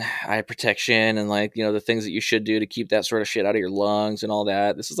respirators and eye protection and, like, you know, the things that you should do to keep that sort of shit out of your lungs and all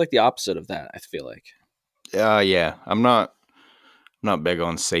that. This is like the opposite of that, I feel like. Yeah. I'm not big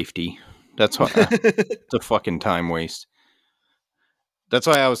on safety. That's why it's a fucking time waste. That's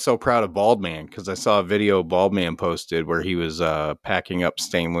why I was so proud of Bald Man, because I saw a video Bald Man posted where he was packing up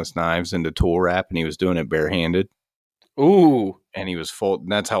stainless knives into tool wrap and he was doing it barehanded. Ooh. And he was folding.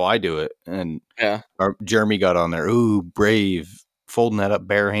 That's how I do it. And yeah, Jeremy got on there. Ooh, brave, folding that up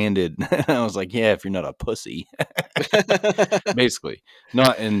barehanded. I was like, yeah, if you're not a pussy. Basically,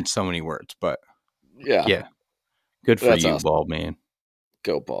 not in so many words, but yeah. Good for you, awesome. Bald Man.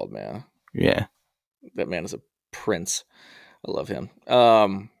 Go Bald Man. Yeah, that man is a prince. I love him.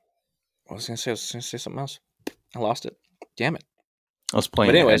 I was gonna say something else. I lost it. Damn it. I was But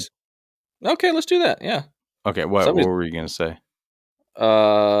playing ahead. anyways, okay, let's do that. Yeah. Okay, what Somebody's were you gonna say?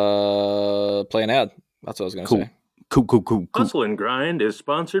 play an ad. That's what I was gonna Cool. say. Cool. Hustle and Grind is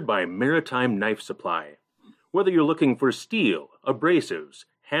sponsored by Maritime Knife Supply. Whether you're looking for steel, abrasives,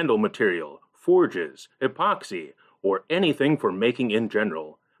 handle material, forges, epoxy, or anything for making in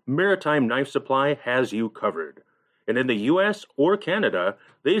general, Maritime Knife Supply has you covered. And in the US or Canada,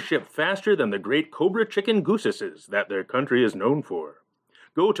 they ship faster than the great Cobra chicken goosesses that their country is known for.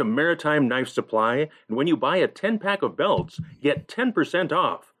 Go to Maritime Knife Supply, and when you buy a 10-pack of belts, get 10%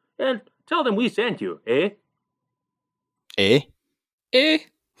 off. And tell them we sent you, eh? Eh.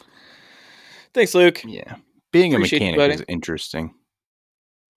 Thanks, Luke. Yeah. Being Appreciate a you, mechanic buddy. is interesting.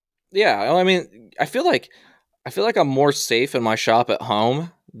 Yeah, I mean, I feel like I'm more safe in my shop at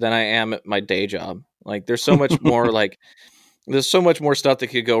home than I am at my day job. Like, there's so much more there's so much more stuff that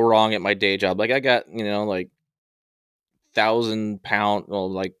could go wrong at my day job. Like, I got like 1,000-pound,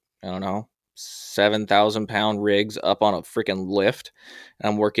 like, I don't know, 7,000-pound rigs up on a freaking lift, and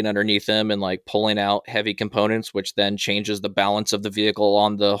I'm working underneath them and like pulling out heavy components, which then changes the balance of the vehicle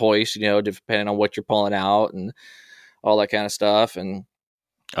on the hoist. Depending on what you're pulling out and all that kind of stuff. And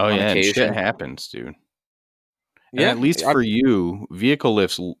Oh on yeah, and shit occasion, happens, dude. And yeah, at least for you, vehicle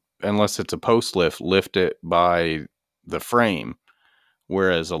lifts, unless it's a post lift it by the frame.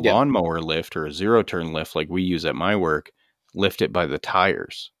 Whereas a Yeah. lawnmower lift or a zero turn lift, like we use at my work, lift it by the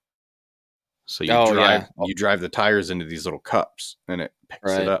tires. So you drive the tires into these little cups and it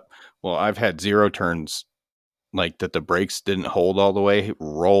picks it Right. up. Well, I've had zero turns like that the brakes didn't hold all the way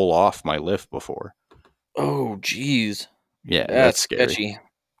roll off my lift before. Oh, geez. Yeah, that's scary. Sketchy.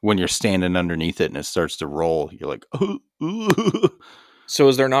 When you're standing underneath it and it starts to roll, you're like, ooh. So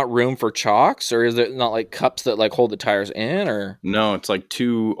is there not room for chocks, or is it not like cups that like hold the tires in, or? No, it's like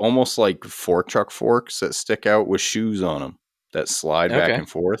two almost like fork truck forks that stick out with shoes on them that slide back and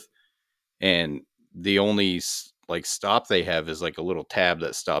forth. And the only like stop they have is like a little tab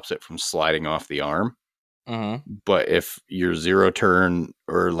that stops it from sliding off the arm. Mm-hmm. But if your zero turn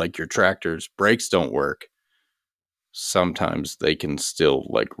or like your tractor's brakes don't work, sometimes they can still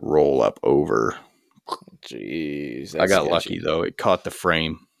like roll up over. Jeez, I got lucky though; it caught the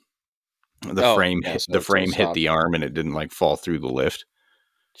frame. The frame hit the arm, and it didn't like fall through the lift.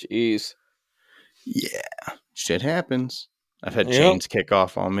 Jeez. Yeah, shit happens. I've had chains kick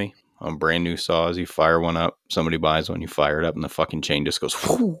off on me on brand new saws. You fire one up, somebody buys one, you fire it up, and the fucking chain just goes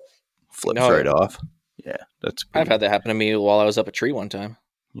whoo, flips right off. Yeah, I've had that happen to me while I was up a tree one time.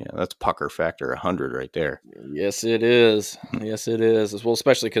 Yeah, that's pucker factor 100 right there. Yes, it is. Yes, it is. Well,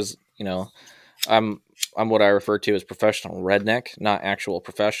 especially because I'm what I refer to as professional redneck, not actual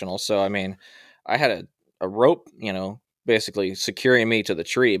professional. So I mean, I had a rope, basically securing me to the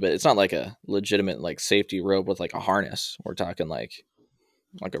tree, but it's not like a legitimate like safety rope with like a harness. We're talking like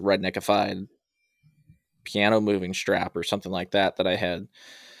a redneckified piano moving strap or something like that I had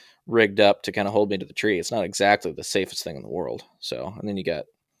rigged up to kind of hold me to the tree. It's not exactly the safest thing in the world. So, and then you got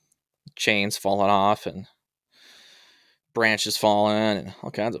chains falling off and branches falling and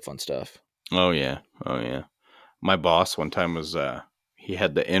all kinds of fun stuff. Oh yeah. My boss one time was he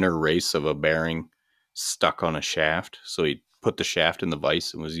had the inner race of a bearing stuck on a shaft, so he put the shaft in the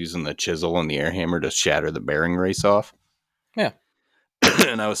vise and was using the chisel and the air hammer to shatter the bearing race off. Yeah.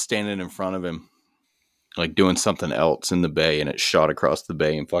 And I was standing in front of him like doing something else in the bay, and it shot across the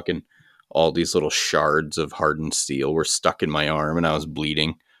bay, and fucking all these little shards of hardened steel were stuck in my arm, and I was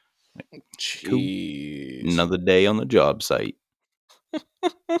bleeding. Jeez. Cool. Another day on the job site.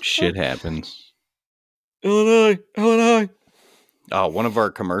 Shit happens. Illinois. Oh, one of our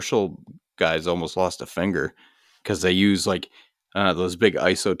commercial guys almost lost a finger because they use like those big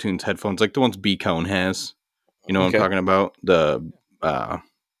ISO-Tunes headphones, like the ones B-Cone has. You know what I'm talking about? The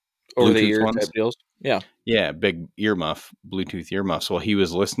over the ear ones? type deals. Yeah. Yeah, big earmuff, Bluetooth earmuffs. Well, he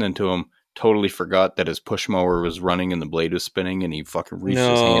was listening to him, totally forgot that his push mower was running and the blade was spinning, and he fucking reached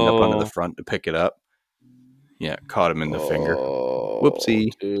his hand up under the front to pick it up. Yeah, caught him in the finger.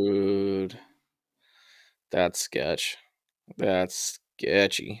 Whoopsie. Dude. That's sketch. That's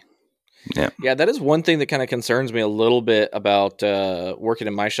sketchy. Yeah. Yeah, that is one thing that kind of concerns me a little bit about working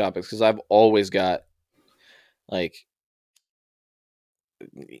in my shop, is because I've always got like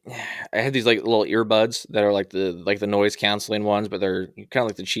I have these like little earbuds that are like the noise canceling ones, but they're kind of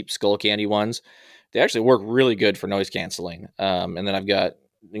like the cheap skull candy ones. They actually work really good for noise canceling. And then I've got,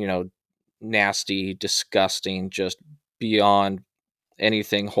 nasty, disgusting, just beyond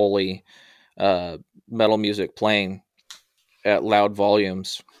anything holy metal music playing at loud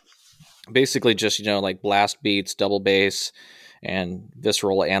volumes. Basically just, like blast beats, double bass, and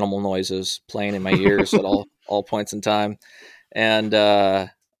visceral animal noises playing in my ears at all points in time. And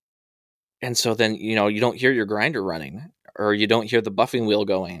so then, you know, you don't hear your grinder running, or you don't hear the buffing wheel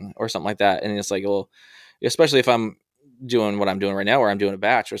going or something like that. And it's like, well, especially if I'm doing what I'm doing right now, where I'm doing a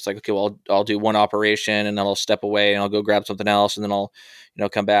batch, where it's like, okay, well, I'll do one operation and then I'll step away and I'll go grab something else, and then I'll, you know,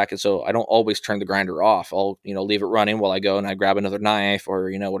 come back. And so I don't always turn the grinder off. I'll, you know, leave it running while I go and I grab another knife or,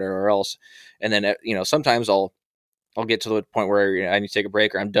 you know, whatever else. And then, you know, sometimes I'll get to the point where, you know, I need to take a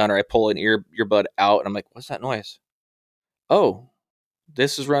break, or I'm done, or I pull an earbud out and I'm like, what's that noise? Oh,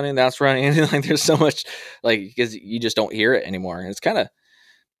 this is running, that's running. And like, there's so much, like, because you just don't hear it anymore. And it's kind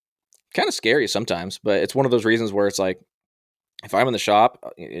of scary sometimes, but it's one of those reasons where it's like, if I'm in the shop,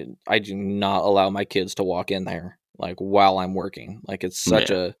 I do not allow my kids to walk in there like while I'm working. Like, it's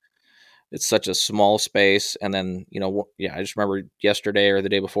such a small space. And then, you know, I just remember yesterday or the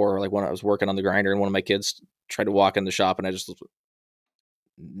day before, like when I was working on the grinder and one of my kids tried to walk in the shop, and I just,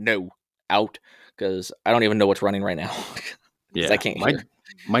 no, out, because I don't even know what's running right now. Yeah, I can't hear.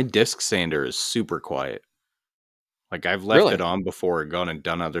 My disc sander is super quiet. Like, I've left Really? it on before, gone and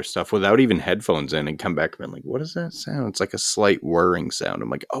done other stuff without even headphones in, and come back and been like, what is that sound? It's like a slight whirring sound. I'm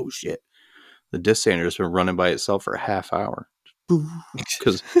like, oh shit. The disc sander has been running by itself for a half hour.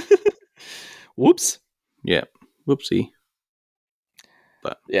 Because, Whoops. yeah, whoopsie.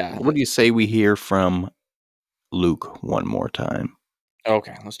 But Yeah. what do you say we hear from Luke one more time?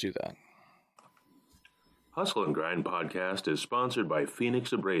 Okay, let's do that. Hustle and Grind podcast is sponsored by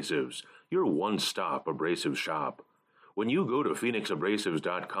Phoenix Abrasives, your one-stop abrasive shop. When you go to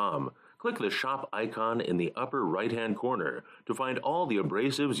phoenixabrasives.com, click the shop icon in the upper right-hand corner to find all the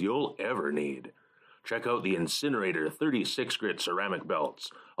abrasives you'll ever need. Check out the Incinerator 36 grit ceramic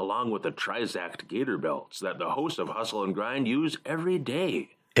belts, along with the Trizact Gator belts that the hosts of Hustle and Grind use every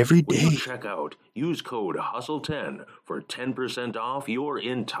day. Every When you day. check out, use code HUSTLE10 for 10% off your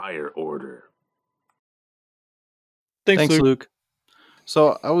entire order. Thanks, Luke.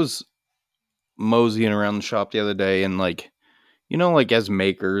 So I was moseying around the shop the other day, and like, you know, like as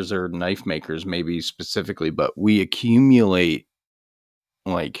makers or knife makers, maybe specifically, but we accumulate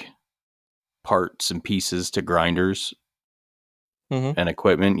like parts and pieces to grinders and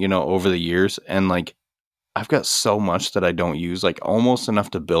equipment, you know, over the years. And like, I've got so much that I don't use, like almost enough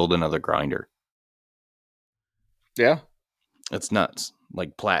to build another grinder. Yeah. It's nuts.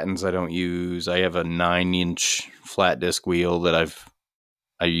 Like platens I don't use. I have a 9-inch flat disc wheel that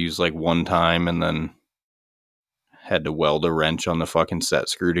I used like one time, and then had to weld a wrench on the fucking set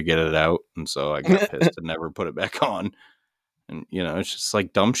screw to get it out. And so I got pissed and never put it back on. And, you know, it's just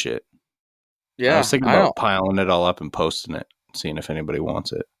like dumb shit. Yeah. I was thinking I about don't. piling it all up and posting it, seeing if anybody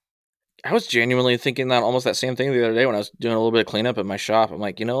wants it. I was genuinely thinking that same thing the other day when I was doing a little bit of cleanup at my shop. I'm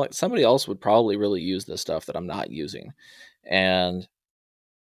like, you know, like somebody else would probably really use this stuff that I'm not using. And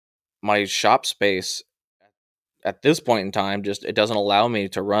my shop space at this point in time, just, it doesn't allow me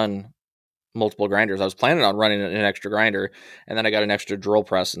to run multiple grinders. I was planning on running an extra grinder, and then I got an extra drill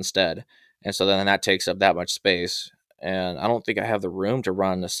press instead. And so then that takes up that much space. And I don't think I have the room to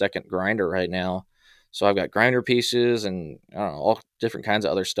run a second grinder right now. So I've got grinder pieces and, I don't know, all different kinds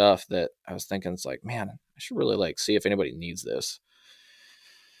of other stuff that I was thinking, it's like, man, I should really like see if anybody needs this.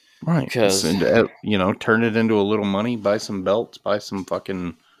 Right. Because, You know, turn it into a little money, buy some belts, buy some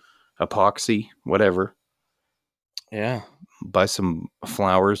fucking epoxy, whatever. yeah, Buy some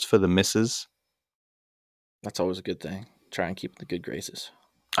flowers for the missus. that's always a good thing. Try and keep the good graces.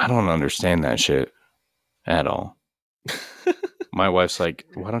 I don't understand that shit at all. My wife's like,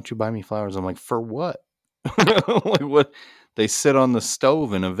 why don't you buy me flowers? I'm like, for what? Like, what? They sit on the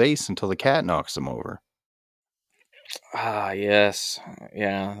stove in a vase until the cat knocks them over. Ah, yes.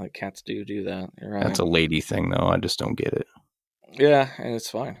 Yeah, the cats do that. You're right. That's a lady thing, though. I just don't get it. Yeah, and it's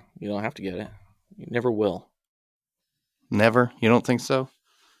fine. You don't have to get it. You never will. Never? You don't think so?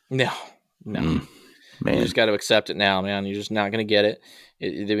 No. Man. You just got to accept it now, man. You're just not going to get it.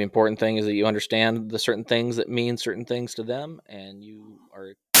 The important thing is that you understand the certain things that mean certain things to them, and you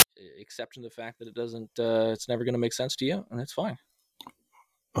are accepting the fact that it doesn't. It's never going to make sense to you, and it's fine.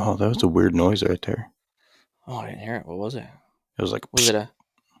 Oh, that was a weird noise right there. Oh, I didn't hear it. What was it? It was like, Was it a?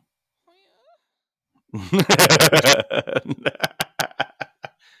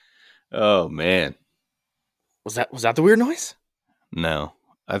 Oh man. Was that the weird noise? No.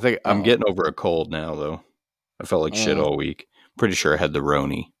 I think I'm getting over a cold now, though. I felt like shit all week. Pretty sure I had the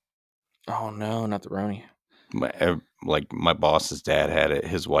Roni. Oh no, not the Roni. My boss's dad had it.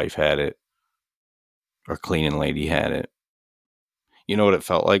 His wife had it. Our cleaning lady had it. You know what it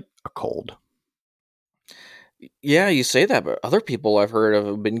felt like? A cold. Yeah, you say that, but other people I've heard of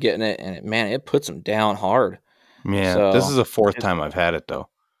have been getting it, and man, it puts them down hard. Yeah, this So, is the fourth time I've had it, though.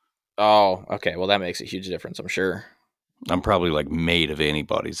 oh, okay. Well, that makes a huge difference, I'm sure. I'm probably like made of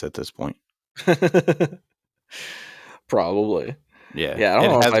antibodies at this point. Probably. Yeah, Yeah, I don't it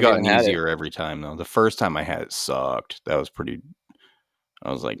know if has I've even gotten had it. easier every time, though. The first time I had it sucked. That was pretty.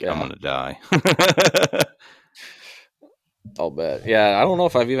 I was like, I'm Yeah, gonna die. I'll bet. Yeah, I don't know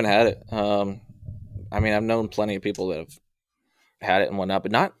if I've even had it. I mean, I've known plenty of people that have had it and whatnot,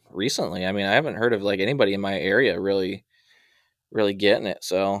 but not recently. I mean, I haven't heard of like anybody in my area really getting it.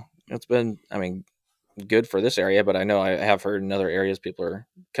 So it's been, I mean, good for this area, but I know I have heard in other areas people are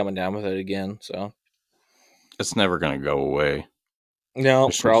coming down with it again. So It's never gonna go away. no,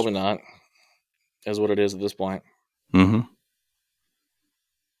 It's just. probably not. Is what it is at this point. Mm-hmm.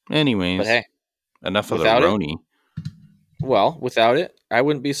 But Anyways, hey, enough of the without it, Roni. well, without it, I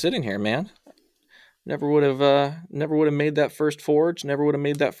wouldn't be sitting here, man. Never would have made that first forge, never would have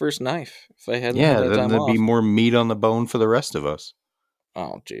made that first knife if I hadn't had Yeah, that then time there'd be off. more meat on the bone for the rest of us.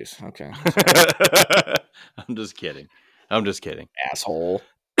 Oh, jeez. Okay. I'm just kidding. I'm just kidding. Asshole.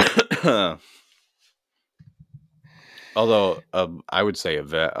 Although I would say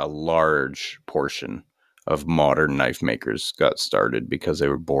a large portion of modern knife makers got started because they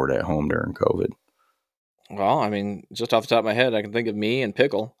were bored at home during COVID. Well, I mean, just off the top of my head, I can think of me and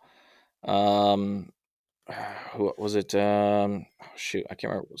Pickle. Um, who was it? Shoot, I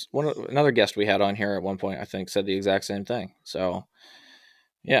can't remember. It was another guest we had on here at one point, I think, said the exact same thing. So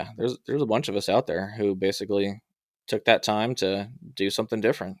yeah, there's a bunch of us out there who basically took that time to do something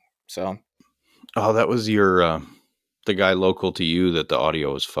different. So Oh, that was your the guy local to you that the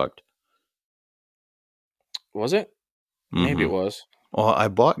audio was fucked. was it? Maybe it Mm-hmm. was. Well, I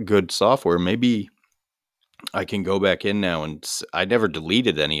bought good software. Maybe I can go back in now and I never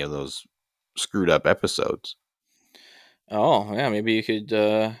deleted any of those screwed up episodes. Oh yeah, maybe you could.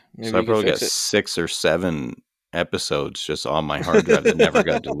 So Maybe I you could probably got fix it. 6 or 7 episodes just on my hard drive that never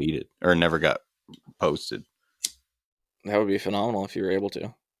got deleted or never got posted. That would be phenomenal if you were able to,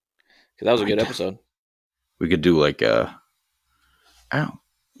 because that was a good episode. We could do like a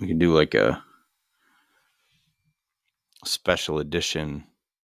special edition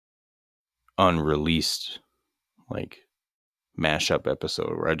unreleased like mashup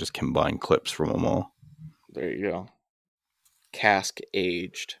episode where I just combine clips from them all. There you go. Cask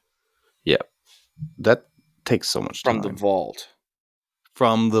aged Yeah. That takes so much from time. the vault.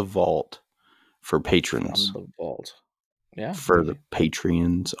 From the vault for patrons. From the vault. Yeah. For the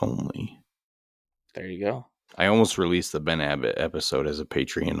Patreons only. There you go. I almost released the Ben Abbott episode as a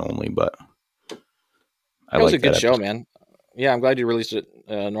Patreon only, but That was a good show, man. Yeah, I'm glad you released it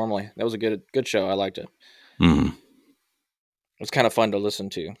normally. That was a good show. I liked it. Mm-hmm. It was kind of fun to listen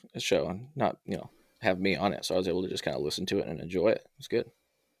to the show and not, have me on it. So I was able to just kind of listen to it and enjoy it. It was good.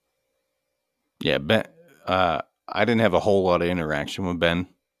 Yeah, Ben. I didn't have a whole lot of interaction with Ben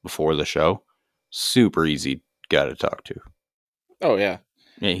before the show. Super easy guy to talk to. Oh yeah.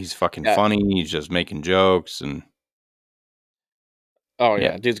 Yeah, he's fucking funny. He's just making jokes and. Oh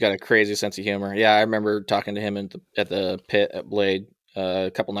yeah, dude's got a crazy sense of humor. Yeah, I remember talking to him at the pit at Blade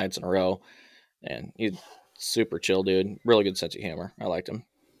a couple nights in a row, and he's super chill dude. Really good sense of humor. I liked him.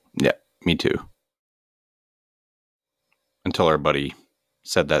 Yeah, me too. Until our buddy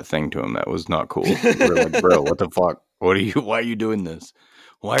said that thing to him that was not cool. We're like, bro, what the fuck? Why are you doing this?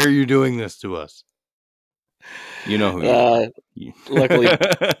 Why are you doing this to us? You know who you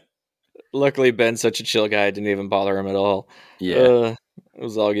are. Luckily, Ben's such a chill guy. It didn't even bother him at all. Yeah. It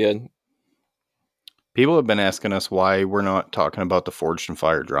was all good. People have been asking us why we're not talking about the Forged and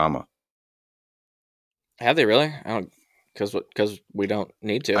Fire drama. Have they really? I don't, because we don't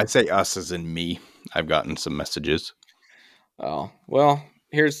need to. I'd say us as in me. I've gotten some messages. Oh, well,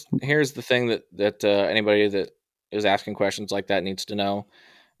 here's the thing that anybody that is asking questions like that needs to know.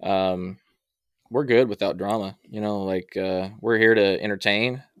 We're good without drama. We're here to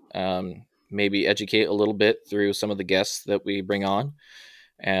entertain, maybe educate a little bit through some of the guests that we bring on.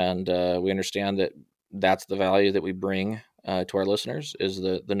 And we understand that that's the value that we bring to our listeners is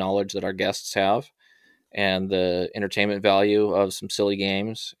the knowledge that our guests have and the entertainment value of some silly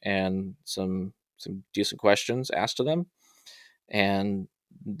games and some decent questions asked to them. And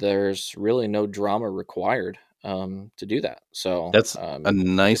there's really no drama required to do that. So that's a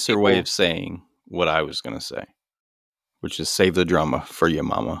nicer way of saying what I was going to say, which is save the drama for your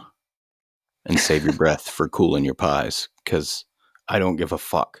mama and save your breath for cooling your pies. Because I don't give a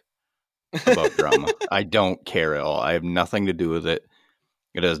fuck about drama. I don't care at all. I have nothing to do with it.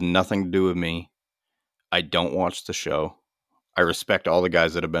 It has nothing to do with me. I don't watch the show. I respect all the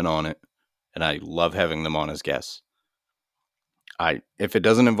guys that have been on it, and I love having them on as guests. If it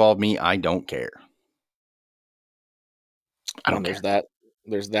doesn't involve me, I don't care. I don't And care.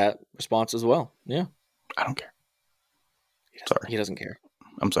 there's that response as well. Yeah. I don't care. Sorry. He doesn't care.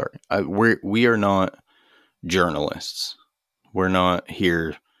 I'm sorry. We are not journalists. We're not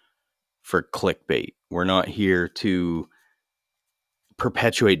here for clickbait. We're not here to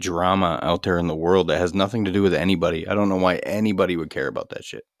perpetuate drama out there in the world that has nothing to do with anybody. I don't know why anybody would care about that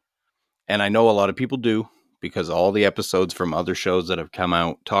shit. And I know a lot of people do, because all the episodes from other shows that have come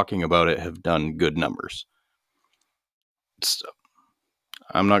out talking about it have done good numbers.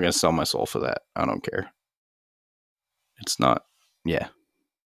 I'm not going to sell my soul for that. I don't care. It's not. Yeah.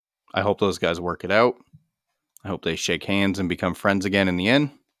 I hope those guys work it out. I hope they shake hands and become friends again in the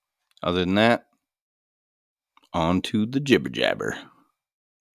end. Other than that, on to the jibber jabber.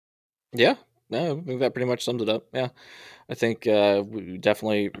 Yeah. No, I think that pretty much sums it up. Yeah. I think we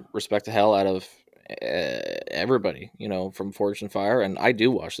definitely respect the hell out of everybody, from Forged and Fire. And I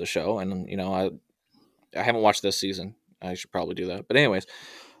do watch the show. And, I haven't watched this season. I should probably do that. But anyways,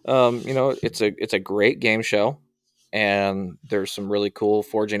 it's a great game show. And there's some really cool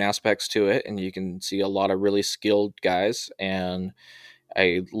forging aspects to it. And you can see a lot of really skilled guys. And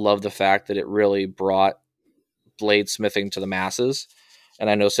I love the fact that it really brought bladesmithing to the masses. And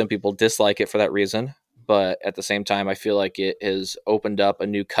I know some people dislike it for that reason, but at the same time, I feel like it has opened up a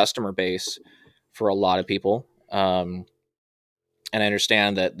new customer base for a lot of people. And I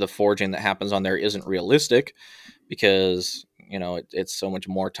understand that the forging that happens on there isn't realistic because it's so much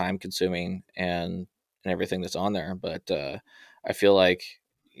more time consuming and everything that's on there. But I feel like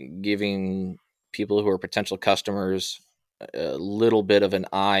giving people who are potential customers a little bit of an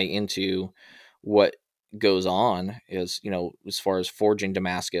eye into what goes on is, as far as forging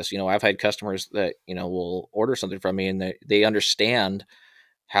Damascus, I've had customers that, will order something from me and they understand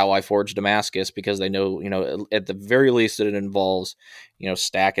how I forge Damascus because they know, at the very least that it involves,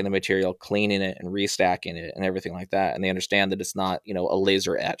 stacking the material, cleaning it and restacking it and everything like that. And they understand that it's not, a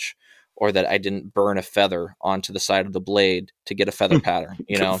laser etch or that I didn't burn a feather onto the side of the blade to get a feather pattern,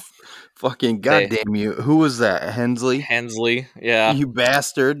 Fucking They goddamn you. Who was that? Hensley? Hensley. Yeah. You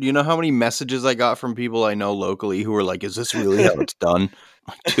bastard. You know how many messages I got from people I know locally who were like, is this really how it's done?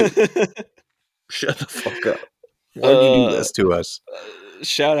 I'm like, dude, shut the fuck up. Why did you do this to us?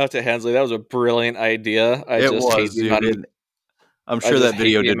 Shout out to Hensley. That was a brilliant idea. I It just hate was, the amount of dude. I'm I sure just that hate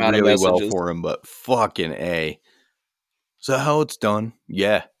video the did amount of really well messages. for him, but fucking A. Is that how it's done?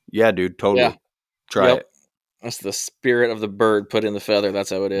 Yeah. Yeah, dude. Totally. Yeah. Try Yep. it. That's the spirit of the bird put in the feather.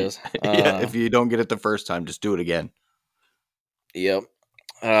 That's how it is. Yeah. If you don't get it the first time, just do it again. Yep.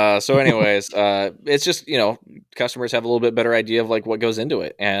 So anyways, it's just, customers have a little bit better idea of like what goes into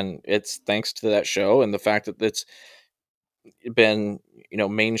it. And it's thanks to that show and the fact that it's been,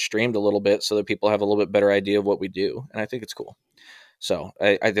 mainstreamed a little bit so that people have a little bit better idea of what we do. And I think it's cool. So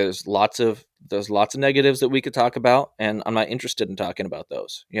there's lots of negatives that we could talk about, and I'm not interested in talking about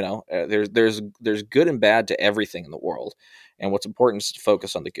those. There's good and bad to everything in the world, and what's important is to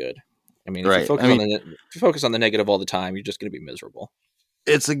focus on the good. I mean, if you Right. focus on the negative all the time, you're just going to be miserable.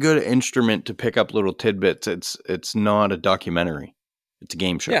 It's a good instrument to pick up little tidbits. It's not a documentary. It's a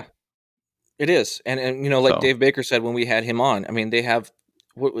game show. Yeah, it is. And like So- Dave Baker said when we had him on, I mean, they have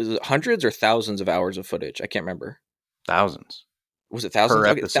what was it, hundreds or thousands of hours of footage. I can't remember. Thousands. Was it thousands? Per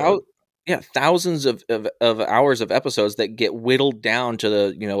Okay, episode. thousands of hours of episodes that get whittled down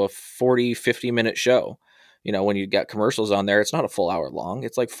to a 40, 50-minute show. When you got commercials on there, it's not a full hour long.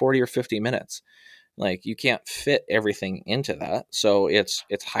 It's like 40 or 50 minutes. Like you can't fit everything into that. So it's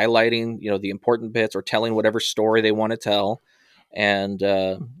highlighting, the important bits or telling whatever story they want to tell. And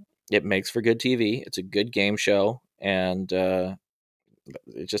it makes for good TV. It's a good game show. And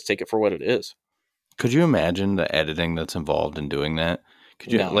just take it for what it is. Could you imagine the editing that's involved in doing that?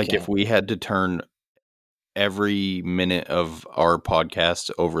 Could you, No, I like, can't. if we had to turn every minute of our podcast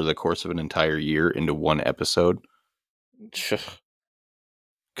over the course of an entire year into one episode? Because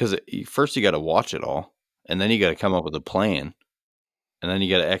first you got to watch it all, and then you got to come up with a plan, and then you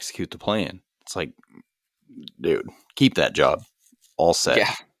got to execute the plan. It's like, dude, keep that job all set.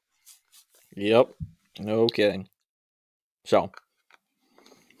 Yeah. Yep. No kidding. So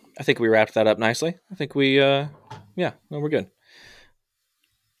I think we wrapped that up nicely. I think we're good.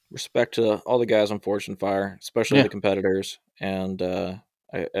 Respect to all the guys on Forged and Fire, especially Yeah. the competitors. And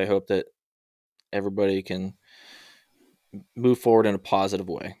I hope that everybody can move forward in a positive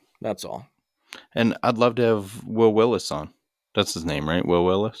way. That's all. And I'd love to have Will Willis on. That's his name, right? Will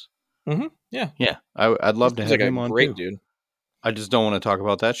Willis? Mm-hmm. Yeah. Yeah. I'd love to He's have like a him on great too. dude. I just don't want to talk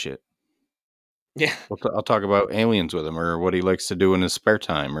about that shit. Yeah. I'll talk about aliens with him, or what he likes to do in his spare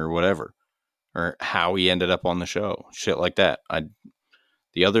time, or whatever, or how he ended up on the show, shit like that.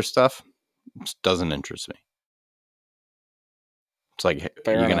 The other stuff just doesn't interest me. It's like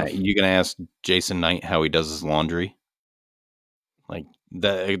Fair enough. you gonna ask Jason Knight how he does his laundry. Like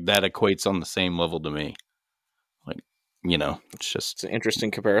that equates on the same level to me. Like, it's just It's an interesting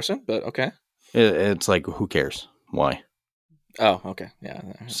comparison, but okay. it's like, who cares? Why? Oh, okay. Yeah.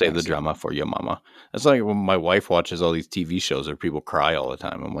 Save the drama for your mama. It's like when my wife watches all these TV shows where people cry all the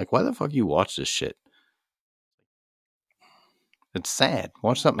time. I'm like, why the fuck you watch this shit? It's sad.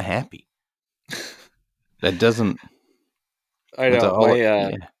 Watch something happy. That doesn't. I know.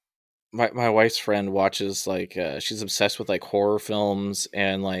 Yeah. My wife's friend watches like she's obsessed with like horror films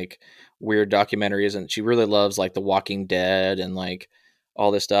and like weird documentaries, and she really loves like The Walking Dead and like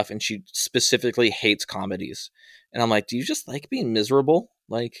all this stuff, and she specifically hates comedies. And I'm like, do you just like being miserable?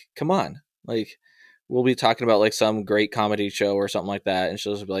 Like, come on. Like, we'll be talking about like some great comedy show or something like that, and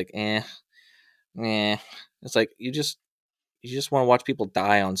she'll just be like, eh. It's like you just want to watch people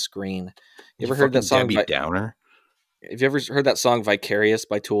die on screen. You ever heard that song? Debbie Downer? Have you ever heard that song "Vicarious"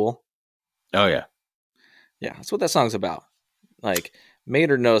 by Tool? Oh yeah. Yeah, that's what that song's about. Like,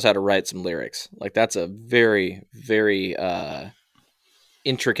 Maynard knows how to write some lyrics. Like, that's a very, very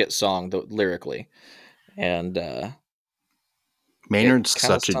intricate song lyrically. And Maynard's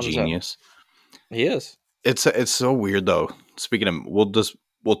such a genius. He is. It's so weird though. Speaking of,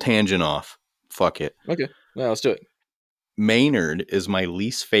 we'll tangent off. Fuck it. Okay. Well, let's do it. Maynard is my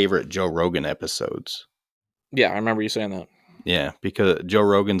least favorite Joe Rogan episodes. Yeah, I remember you saying that. Yeah, because Joe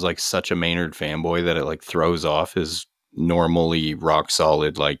Rogan's like such a Maynard fanboy that it like throws off his normally rock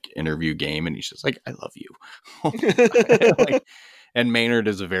solid like interview game, and he's just like, I love you. And Maynard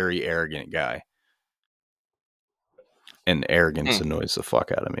is a very arrogant guy. And arrogance annoys the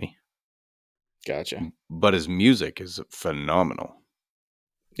fuck out of me. Gotcha. But his music is phenomenal.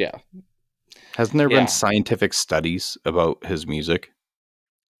 Yeah. Hasn't there been scientific studies about his music?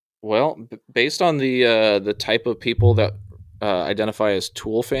 Well, based on the type of people that identify as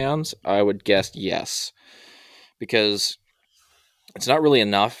Tool fans, I would guess yes. Because it's not really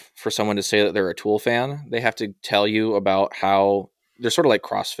enough for someone to say that they're a Tool fan. They have to tell you about how they're sort of like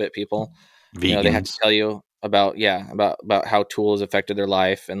CrossFit people. Vegans. They have to tell you about how Tool has affected their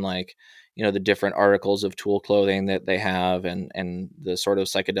life, and like, the different articles of Tool clothing that they have, and the sort of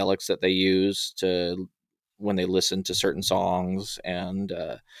psychedelics that they use to when they listen to certain songs, and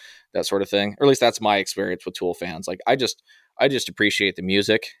that sort of thing. Or at least that's my experience with Tool fans. Like, I just appreciate the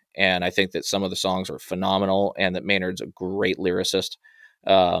music, and I think that some of the songs are phenomenal, and that Maynard's a great lyricist.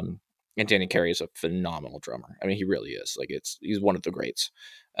 And Danny Carey is a phenomenal drummer. I mean, he really is. Like, he's one of the greats.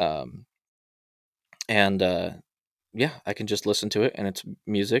 Yeah, I can just listen to it, and it's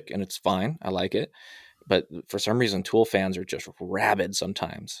music, and it's fine. I like it. But for some reason, Tool fans are just rabid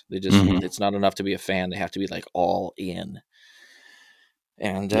sometimes. They just, it's not enough to be a fan. They have to be like all in.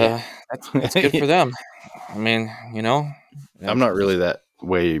 And that's good for them. I mean, I'm not really that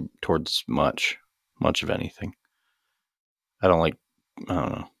way towards much of anything. I don't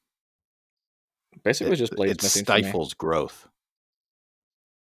know. Basically, just Blade it Smithing stifles growth.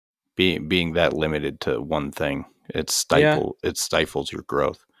 Being that limited to one thing, it stifles your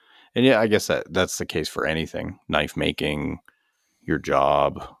growth. And yeah, I guess that's the case for anything: knife making, your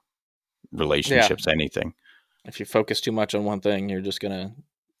job, relationships, anything. If you focus too much on one thing, you're just gonna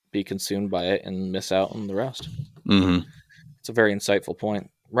be consumed by it and miss out on the rest. Mm-hmm. It's a very insightful point,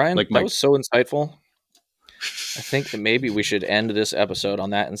 Ryan. That was so insightful. I think that maybe we should end this episode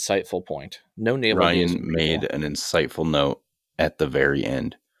on that insightful point. No navel gazing. Ryan made an insightful note at the very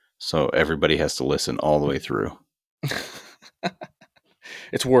end, so everybody has to listen all the way through.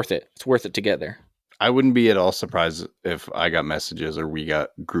 It's worth it. It's worth it to get there. I wouldn't be at all surprised if I got messages or we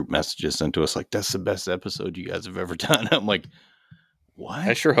got group messages sent to us like, that's the best episode you guys have ever done. I'm like, what?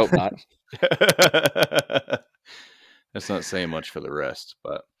 I sure hope not. That's not saying much for the rest,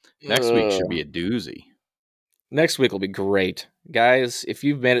 but next week should be a doozy. Next week will be great. Guys, if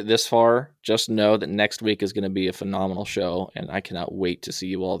you've made it this far, just know that next week is going to be a phenomenal show, and I cannot wait to see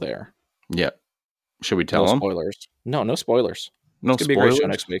you all there. Yeah. Should we tell them? No spoilers. No spoilers. No it's spoilers? Be a great show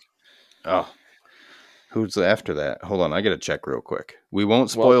next week. Oh. Who's after that? Hold on, I got to check real quick. We won't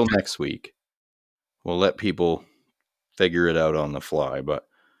spoil next week. We'll let people figure it out on the fly, but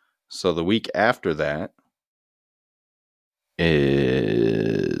so the week after that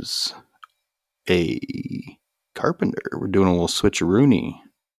is a Carpenter. We're doing a little switcheroony.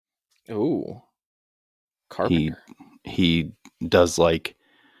 Ooh. Carpenter. He does like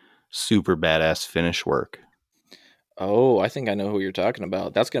super badass finish work. Oh, I think I know who you're talking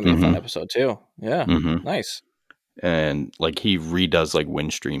about. That's going to be a fun episode too. Yeah. Nice. And like he redoes like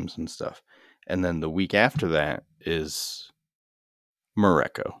wind streams and stuff. And then the week after that is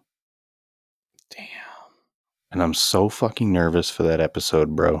Morocco. Damn. And I'm so fucking nervous for that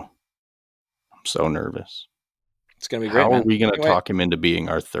episode, bro. I'm so nervous. It's going to be great, How man. are we going to Anyway. talk him into being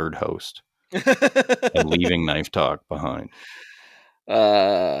our third host and leaving Knife Talk behind? We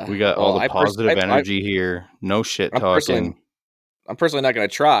got all the positive energy here. No shit talking. I'm personally not going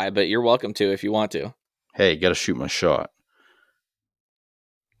to try, but you're welcome to if you want to. Hey, got to shoot my shot.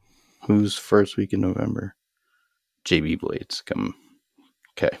 Who's first week in November? JB Blades. Come.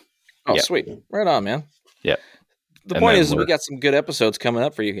 Okay. Oh, sweet. Right on, man. Yep. The point is, we got some good episodes coming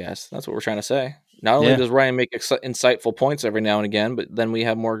up for you guys. That's what we're trying to say. Not only does Ryan make insightful points every now and again, but then we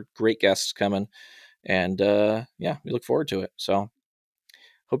have more great guests coming. And we look forward to it. So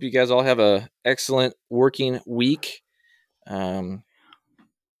hope you guys all have a excellent working week.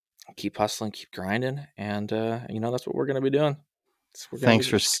 Keep hustling, keep grinding. And, that's what we're going to be doing. Thanks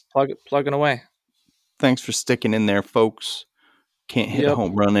for plugging away. Thanks for sticking in there, folks. Can't hit a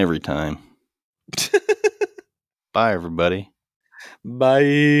home run every time. Bye, everybody.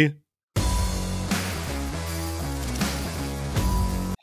 Bye.